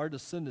or to our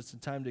descendants in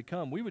time to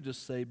come, we would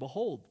just say,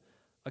 behold,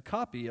 a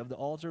copy of the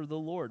altar of the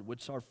Lord,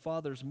 which our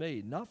fathers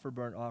made, not for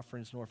burnt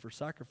offerings nor for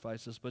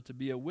sacrifices, but to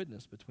be a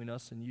witness between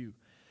us and you.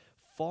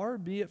 Far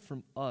be it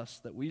from us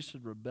that we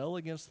should rebel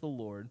against the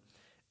Lord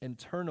and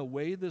turn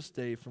away this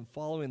day from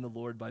following the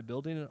Lord by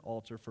building an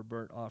altar for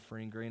burnt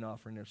offering, grain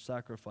offering, or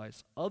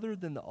sacrifice, other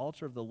than the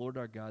altar of the Lord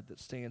our God that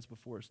stands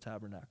before his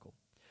tabernacle.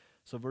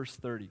 So verse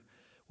 30.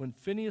 When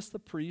Phinehas the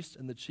priest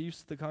and the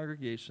chiefs of the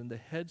congregation, the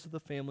heads of the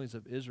families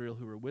of Israel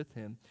who were with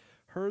him,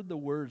 heard the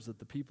words that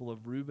the people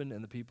of Reuben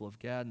and the people of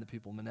Gad and the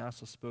people of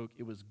Manasseh spoke,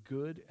 it was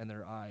good in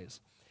their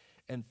eyes.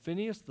 And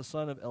Phinehas, the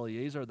son of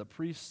Eleazar, the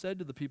priest, said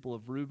to the people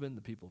of Reuben,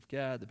 the people of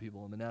Gad, the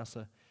people of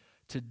Manasseh,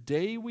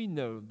 today we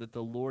know that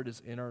the Lord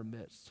is in our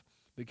midst,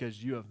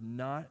 because you have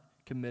not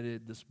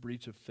committed this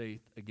breach of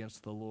faith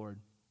against the Lord.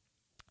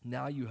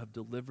 Now you have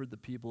delivered the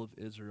people of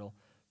Israel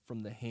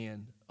from the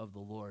hand of the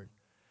Lord.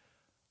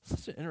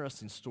 Such an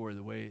interesting story,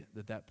 the way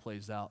that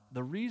plays out.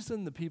 The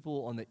reason the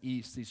people on the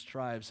east, these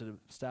tribes, had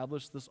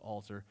established this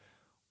altar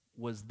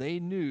was they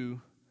knew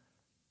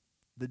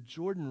the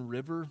Jordan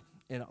River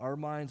in our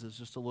minds is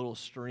just a little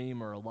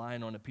stream or a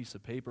line on a piece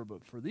of paper,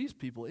 but for these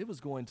people, it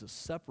was going to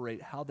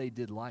separate how they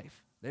did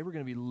life. They were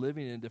going to be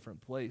living in a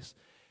different place,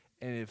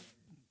 and if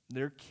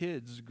their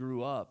kids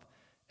grew up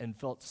and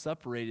felt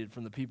separated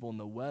from the people in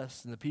the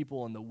west, and the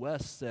people in the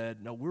west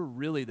said, no, we're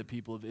really the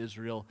people of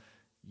Israel,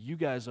 you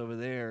guys over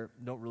there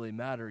don't really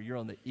matter. You're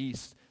on the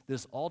east.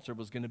 This altar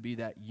was going to be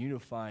that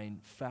unifying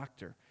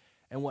factor.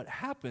 And what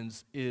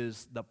happens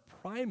is the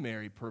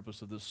primary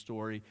purpose of this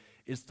story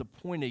is to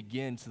point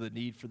again to the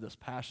need for this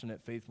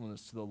passionate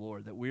faithfulness to the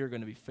Lord, that we are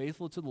going to be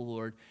faithful to the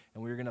Lord,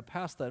 and we are going to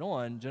pass that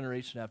on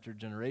generation after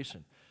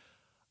generation.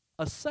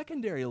 A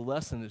secondary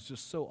lesson is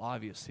just so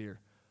obvious here.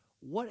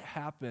 What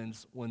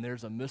happens when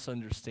there's a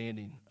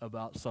misunderstanding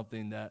about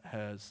something that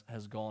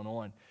has gone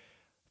on?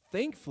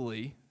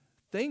 Thankfully,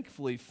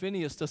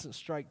 Phinehas doesn't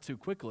strike too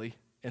quickly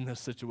in this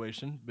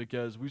situation,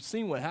 because we've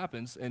seen what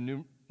happens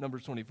in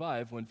Numbers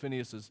 25 when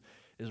Phinehas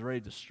is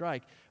ready to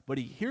strike. But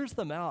he hears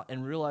them out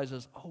and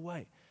realizes, oh,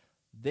 wait,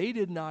 they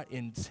did not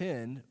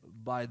intend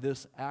by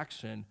this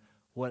action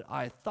what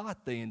I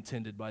thought they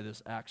intended by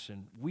this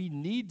action. We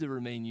need to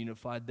remain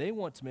unified. They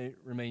want to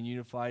remain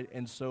unified.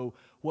 And so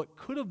what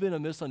could have been a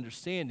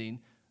misunderstanding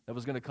that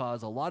was going to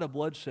cause a lot of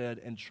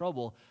bloodshed and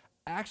trouble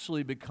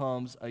actually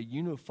becomes a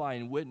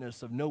unifying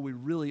witness of, no, we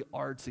really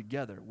are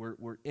together.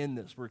 We're in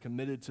this. We're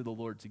committed to the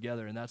Lord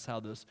together. And that's how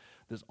this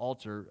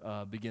altar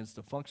begins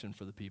to function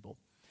for the people.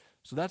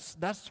 So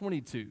that's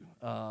 22.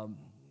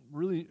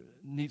 Really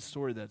neat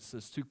story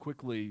that's too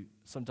quickly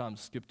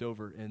sometimes skipped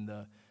over in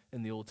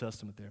the Old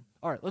Testament there.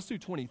 All right, let's do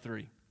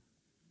 23.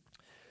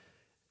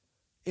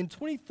 In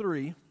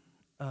 23,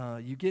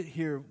 you get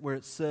here where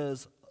it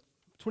says,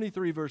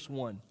 23 verse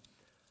 1,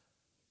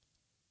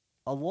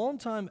 a long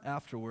time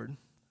afterward,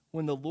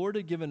 when the Lord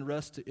had given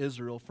rest to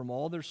Israel from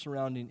all their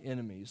surrounding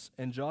enemies,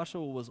 and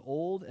Joshua was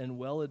old and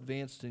well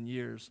advanced in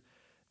years,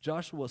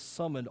 Joshua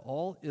summoned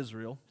all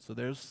Israel, so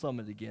there's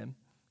summoned again.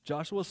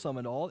 Joshua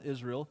summoned all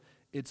Israel,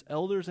 its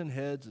elders and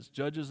heads, its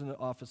judges and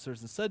officers,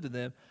 and said to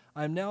them,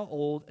 I am now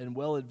old and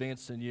well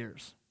advanced in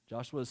years.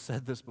 Joshua has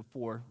said this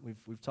before.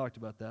 We've talked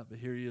about that, but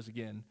here he is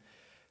again.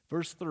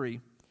 Verse 3,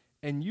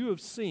 and you have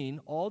seen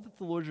all that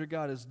the Lord your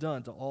God has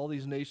done to all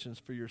these nations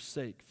for your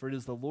sake, for it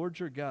is the Lord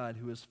your God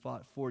who has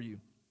fought for you.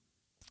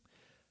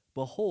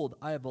 Behold,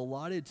 I have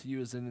allotted to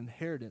you as an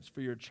inheritance for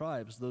your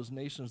tribes those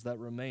nations that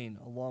remain,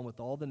 along with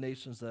all the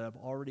nations that I have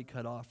already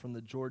cut off from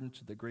the Jordan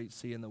to the great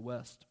sea in the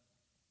west.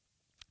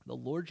 The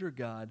Lord your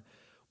God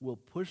will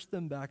push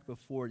them back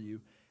before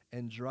you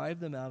and drive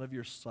them out of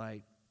your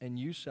sight, and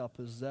you shall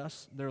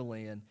possess their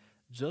land,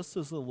 just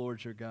as the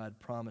Lord your God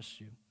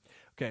promised you.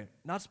 Okay,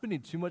 not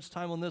spending too much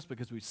time on this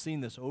because we've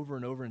seen this over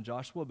and over in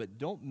Joshua, but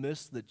don't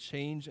miss the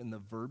change in the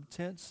verb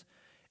tense.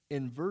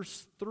 In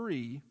verse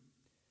 3,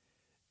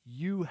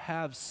 you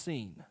have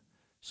seen.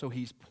 So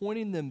he's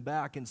pointing them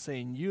back and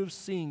saying, you have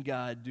seen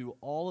God do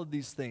all of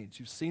these things.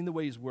 You've seen the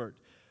way he's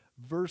worked.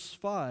 Verse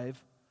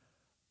 5,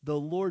 the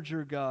Lord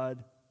your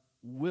God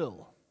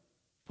will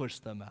push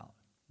them out.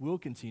 Will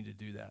continue to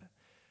do that.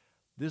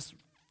 This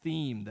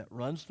theme that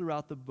runs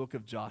throughout the book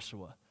of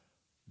Joshua,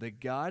 the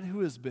God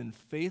who has been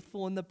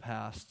faithful in the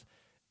past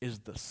is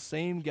the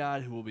same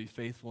God who will be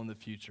faithful in the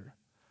future.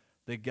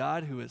 The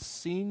God who has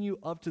seen you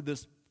up to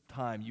this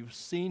time, you've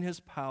seen his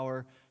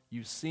power,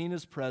 you've seen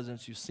his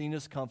presence, you've seen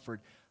his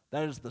comfort.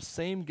 That is the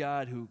same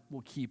God who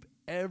will keep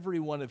every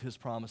one of his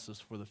promises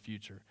for the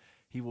future.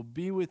 He will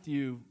be with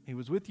you. He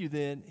was with you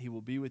then. He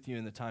will be with you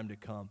in the time to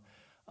come.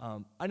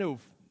 I know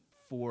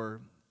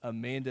for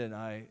Amanda and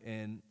I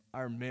and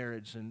our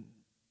marriage, and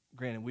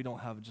granted, we don't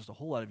have just a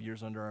whole lot of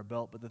years under our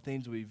belt, but the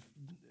things we've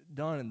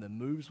done and the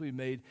moves we've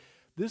made,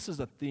 this is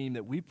a theme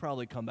that we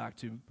probably come back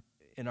to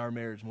in our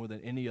marriage more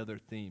than any other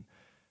theme.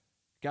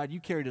 God, you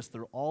carried us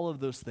through all of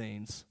those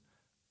things.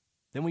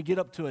 Then we get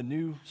up to a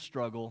new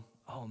struggle.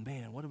 Oh,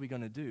 man, what are we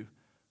going to do?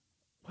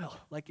 Well,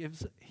 like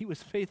if he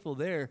was faithful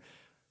there,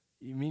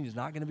 you mean he's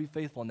not going to be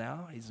faithful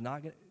now? He's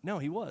not going to? No,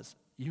 he was.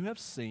 You have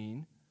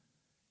seen,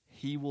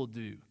 he will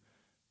do.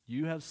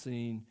 You have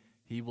seen,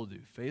 he will do.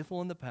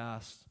 Faithful in the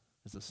past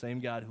is the same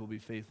God who will be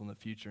faithful in the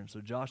future. And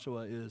so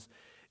Joshua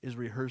is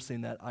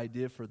rehearsing that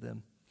idea for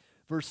them.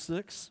 Verse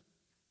 6,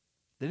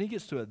 then he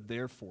gets to a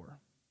therefore.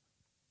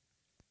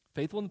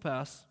 Faithful in the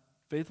past,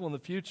 faithful in the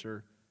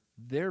future,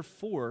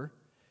 therefore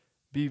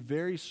be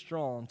very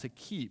strong to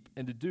keep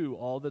and to do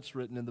all that's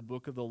written in the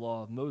book of the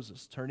law of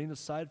Moses, turning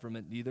aside from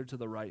it neither to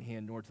the right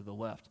hand nor to the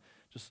left.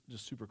 Just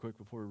super quick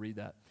before we read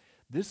that.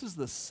 This is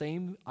the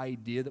same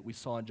idea that we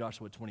saw in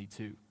Joshua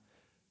 22.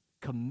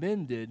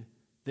 Commended,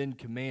 then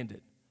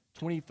commanded.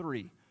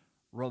 23,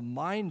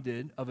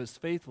 reminded of his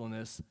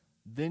faithfulness,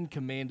 then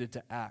commanded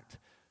to act.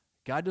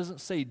 God doesn't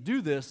say,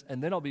 do this,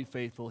 and then I'll be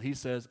faithful. He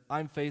says,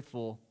 I'm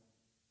faithful,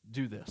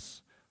 do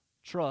this.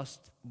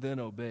 Trust, then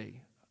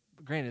obey.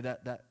 Granted,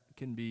 that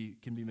can be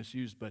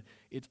misused, but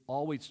it's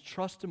always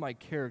trust in my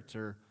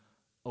character,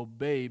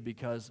 obey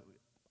because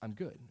I'm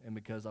good, and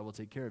because I will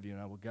take care of you,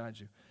 and I will guide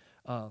you.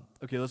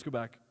 Okay, let's go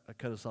back. I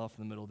cut us off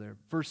in the middle there.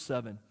 Verse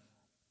 7,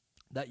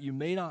 that you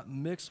may not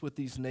mix with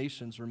these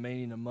nations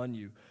remaining among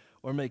you,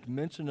 or make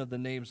mention of the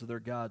names of their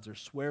gods, or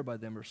swear by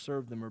them, or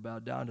serve them, or bow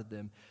down to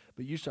them.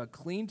 But you shall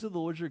cling to the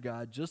Lord your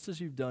God, just as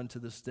you've done to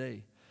this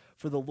day.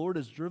 For the Lord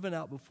has driven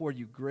out before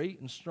you great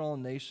and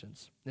strong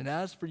nations. And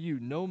as for you,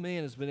 no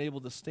man has been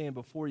able to stand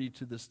before you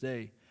to this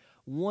day.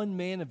 One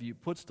man of you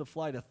puts to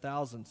flight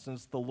 1,000,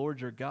 since the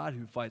Lord your God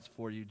who fights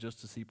for you,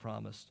 just as he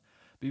promised.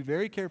 Be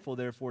very careful,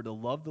 therefore, to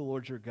love the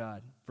Lord your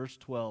God. Verse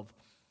 12,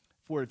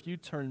 for if you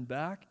turn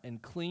back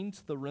and cling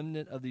to the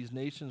remnant of these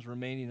nations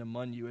remaining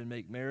among you and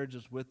make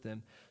marriages with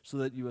them, so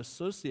that you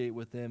associate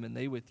with them and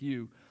they with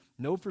you,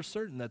 know for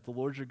certain that the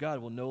Lord your God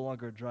will no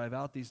longer drive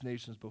out these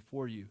nations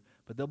before you,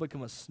 but they'll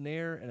become a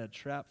snare and a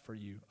trap for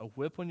you, a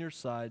whip on your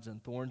sides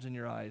and thorns in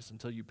your eyes,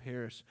 until you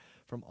perish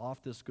from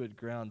off this good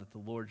ground that the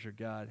Lord your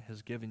God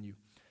has given you.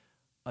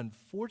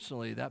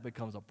 Unfortunately, that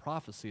becomes a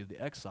prophecy of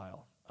the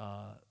exile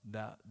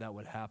that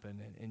would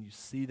happen, and you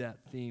see that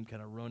theme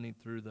kind of running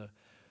through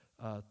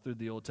through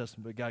the Old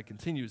Testament, but God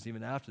continues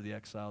even after the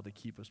exile to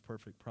keep his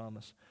perfect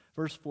promise.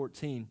 Verse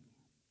 14,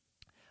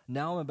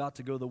 now I'm about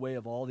to go the way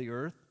of all the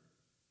earth.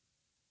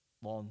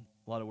 Long,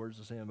 a lot of words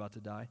to say, I'm about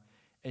to die.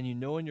 And you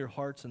know in your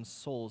hearts and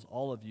souls,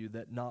 all of you,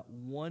 that not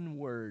one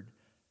word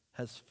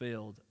has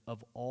failed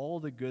of all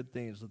the good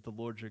things that the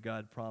Lord your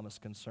God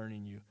promised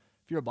concerning you.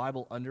 If you're a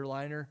Bible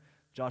underliner,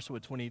 Joshua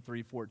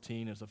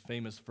 23:14 is a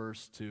famous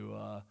verse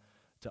to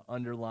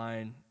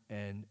underline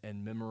and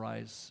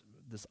memorize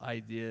this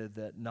idea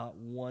that not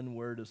one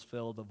word has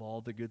failed of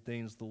all the good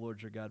things the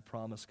Lord your God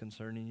promised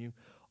concerning you.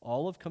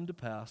 All have come to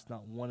pass,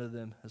 not one of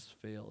them has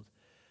failed.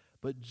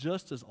 But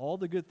just as all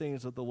the good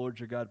things that the Lord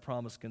your God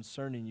promised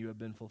concerning you have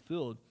been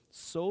fulfilled,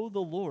 so the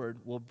Lord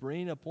will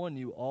bring upon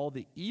you all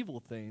the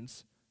evil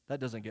things. That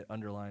doesn't get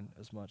underlined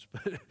as much.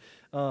 But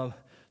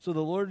so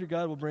the Lord your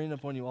God will bring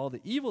upon you all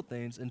the evil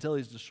things until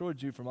he's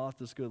destroyed you from off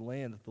this good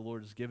land that the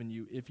Lord has given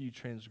you, if you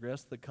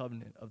transgress the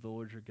covenant of the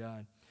Lord your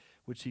God,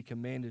 which he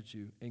commanded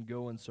you, and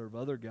go and serve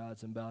other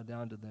gods and bow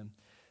down to them.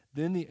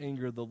 Then the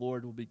anger of the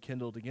Lord will be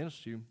kindled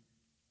against you,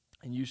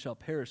 and you shall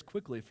perish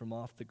quickly from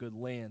off the good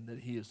land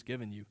that he has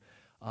given you.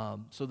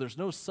 So there's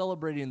no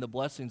celebrating the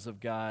blessings of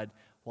God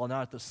while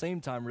not at the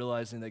same time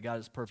realizing that God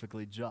is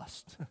perfectly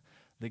just.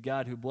 The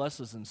God who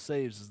blesses and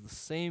saves is the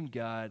same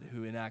God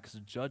who enacts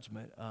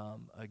judgment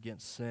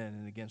against sin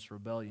and against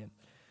rebellion.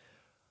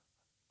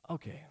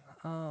 Okay.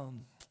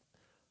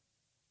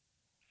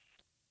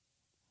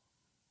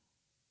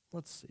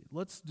 Let's see.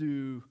 Let's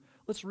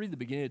read the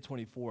beginning of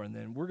 24, and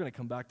then we're going to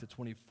come back to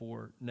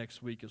 24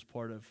 next week as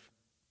part of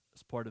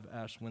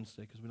Ash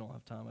Wednesday, because we don't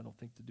have time, I don't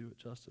think, to do it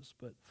justice.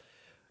 But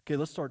okay,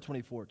 let's start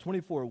 24.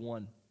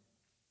 24:1.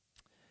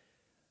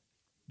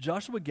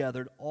 Joshua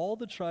gathered all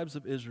the tribes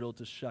of Israel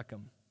to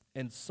Shechem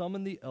and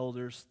summoned the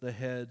elders, the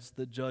heads,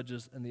 the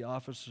judges, and the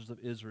officers of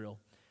Israel,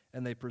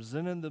 and they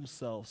presented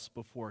themselves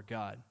before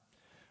God.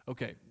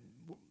 Okay,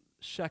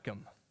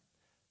 Shechem,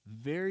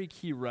 very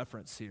key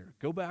reference here.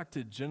 Go back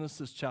to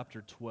Genesis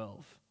chapter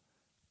 12.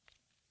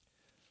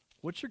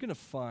 What you're going to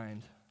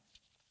find,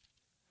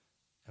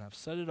 and I've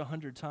said it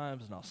 100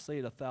 times, and I'll say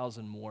it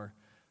 1,000 more,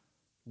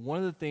 one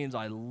of the things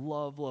I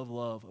love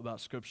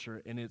about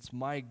Scripture, and it's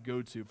my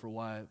go-to for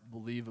why I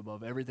believe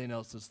above everything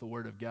else is the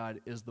Word of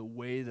God, is the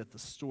way that the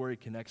story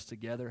connects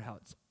together, how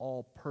it's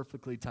all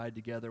perfectly tied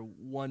together,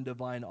 one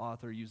divine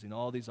author using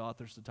all these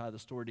authors to tie the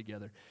story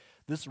together.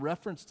 This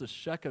reference to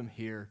Shechem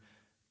here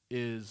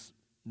is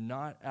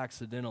not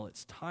accidental.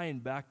 It's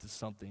tying back to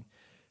something.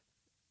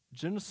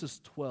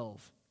 Genesis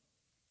 12,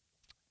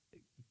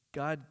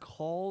 God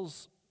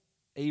calls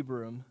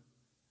Abram.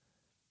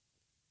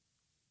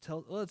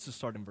 Let's just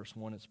start in verse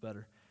 1, it's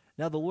better.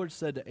 Now the Lord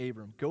said to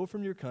Abram, go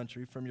from your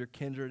country, from your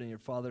kindred and your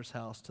father's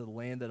house to the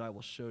land that I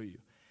will show you.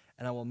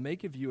 And I will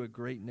make of you a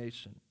great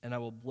nation, and I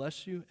will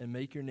bless you and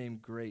make your name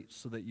great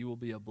so that you will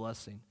be a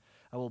blessing.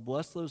 I will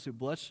bless those who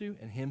bless you,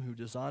 and him who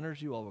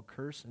dishonors you I will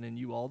curse, and in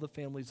you all the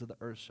families of the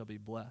earth shall be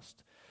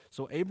blessed.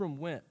 So Abram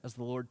went as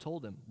the Lord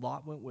told him.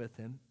 Lot went with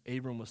him.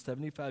 Abram was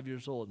 75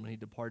 years old when he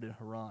departed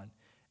Haran.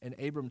 And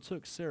Abram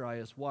took Sarai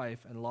his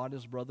wife, and Lot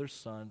his brother's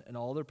son, and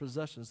all their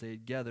possessions they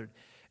had gathered,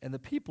 and the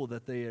people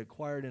that they had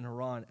acquired in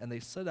Haran, and they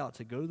set out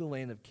to go to the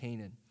land of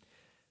Canaan.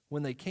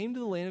 When they came to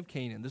the land of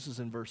Canaan, this is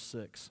in verse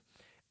 6,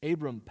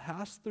 Abram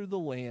passed through the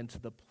land to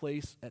the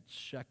place at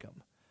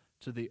Shechem,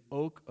 to the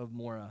oak of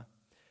Moreh.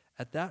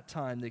 At that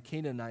time the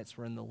Canaanites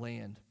were in the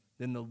land.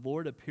 Then the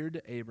Lord appeared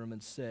to Abram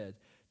and said,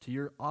 to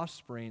your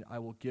offspring I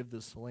will give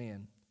this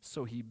land.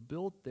 So he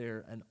built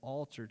there an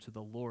altar to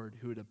the Lord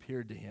who had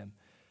appeared to him.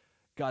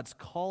 God's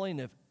calling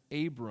of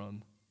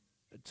Abram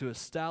to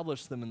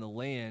establish them in the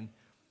land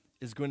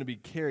is going to be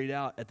carried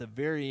out at the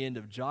very end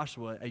of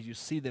Joshua as you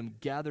see them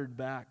gathered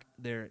back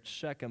there at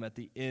Shechem at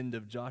the end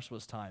of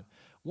Joshua's time.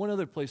 One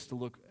other place to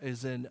look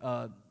is in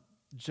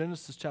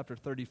Genesis chapter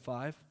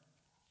 35.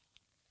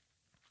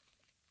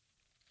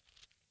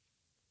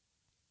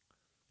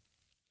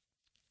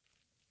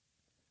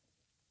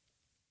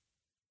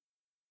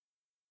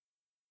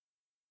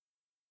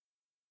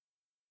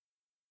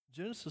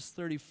 Genesis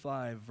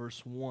 35,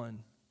 verse 1.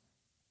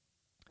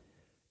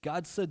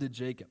 God said to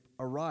Jacob,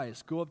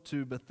 arise, go up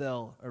to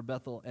Bethel,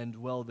 and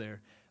dwell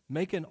there.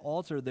 Make an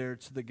altar there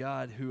to the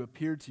God who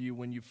appeared to you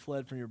when you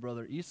fled from your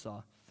brother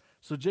Esau.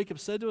 So Jacob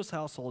said to his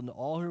household and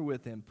all who were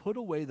with him, put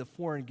away the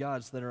foreign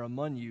gods that are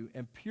among you,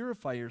 and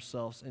purify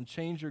yourselves, and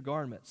change your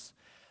garments.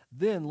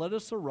 Then let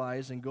us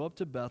arise and go up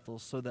to Bethel,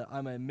 so that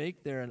I may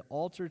make there an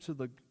altar to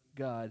the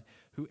God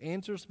who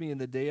answers me in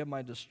the day of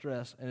my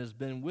distress, and has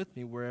been with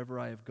me wherever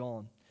I have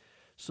gone.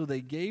 So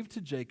they gave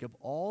to Jacob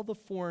all the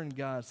foreign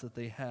gods that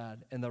they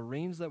had, and the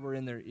rings that were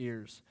in their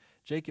ears.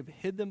 Jacob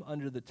hid them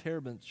under the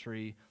terebinth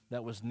tree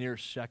that was near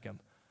Shechem.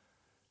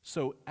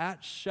 So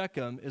at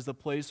Shechem is the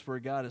place where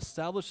God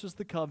establishes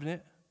the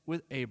covenant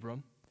with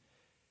Abram.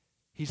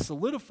 He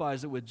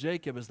solidifies it with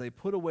Jacob as they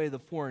put away the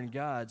foreign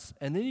gods.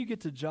 And then you get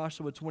to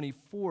Joshua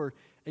 24,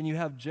 and you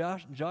have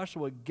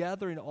Joshua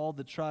gathering all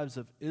the tribes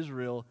of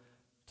Israel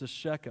to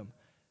Shechem.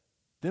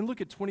 Then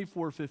look at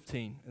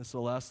 24:15. It's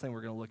the last thing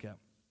we're going to look at.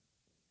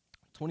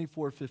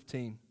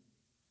 24:15.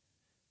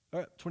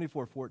 All right,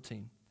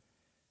 24:14.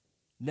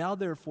 Now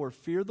therefore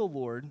fear the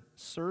Lord,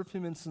 serve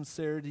him in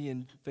sincerity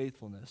and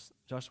faithfulness.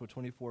 Joshua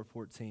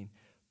 24:14.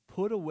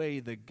 Put away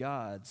the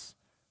gods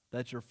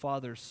that your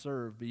fathers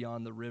served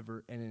beyond the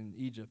river and in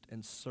Egypt,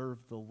 and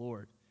serve the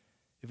Lord.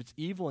 If it's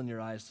evil in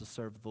your eyes to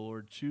serve the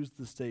Lord, choose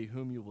this day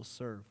whom you will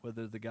serve,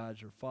 whether the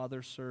gods your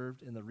fathers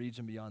served in the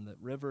region beyond the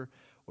river,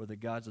 or the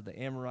gods of the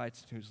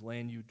Amorites in whose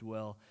land you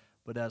dwell.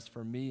 But as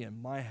for me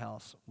and my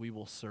house, we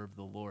will serve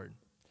the Lord.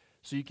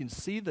 So you can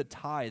see the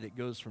tie that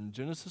goes from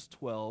Genesis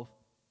 12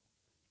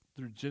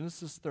 through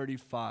Genesis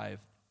 35,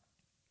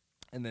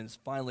 and then it's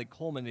finally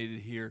culminated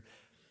here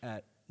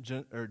at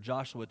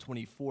Joshua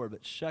 24.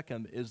 But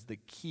Shechem is the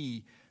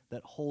key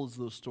that holds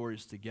those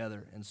stories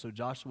together. And so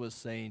Joshua is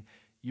saying,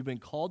 you've been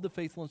called to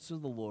faithfulness to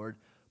the Lord.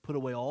 Put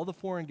away all the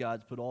foreign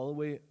gods, put all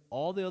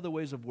the other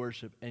ways of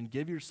worship, and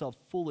give yourself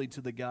fully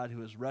to the God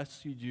who has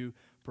rescued you,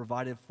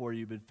 provided for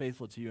you, been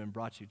faithful to you, and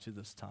brought you to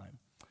this time.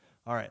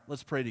 All right,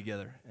 let's pray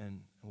together,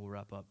 and we'll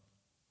wrap up.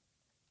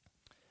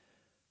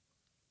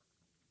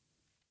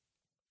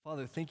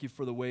 Father, thank you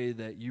for the way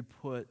that you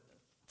put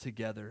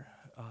together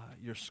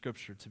your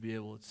scripture to be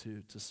able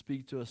to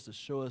speak to us, to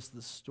show us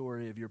the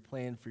story of your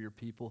plan for your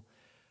people.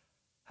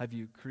 Have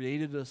you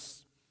created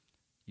us?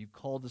 You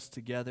called us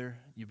together.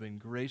 You've been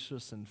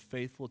gracious and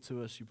faithful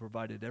to us. You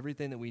provided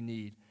everything that we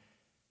need.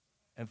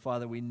 And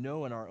Father, we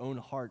know in our own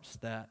hearts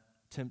that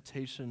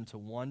temptation to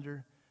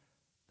wander,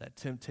 that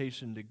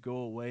temptation to go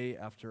away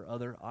after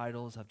other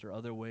idols, after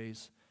other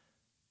ways.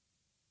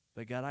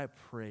 But God, I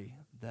pray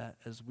that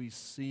as we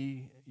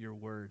see your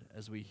word,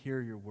 as we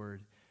hear your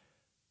word,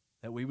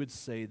 that we would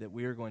say that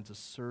we are going to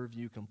serve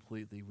you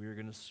completely. We are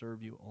going to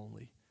serve you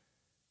only.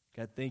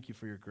 God, thank you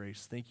for your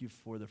grace. Thank you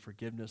for the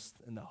forgiveness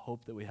and the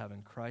hope that we have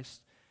in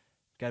Christ.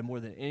 God,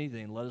 more than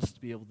anything, let us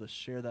be able to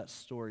share that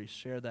story,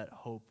 share that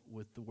hope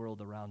with the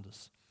world around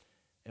us.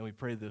 And we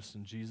pray this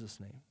in Jesus'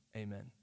 name. Amen.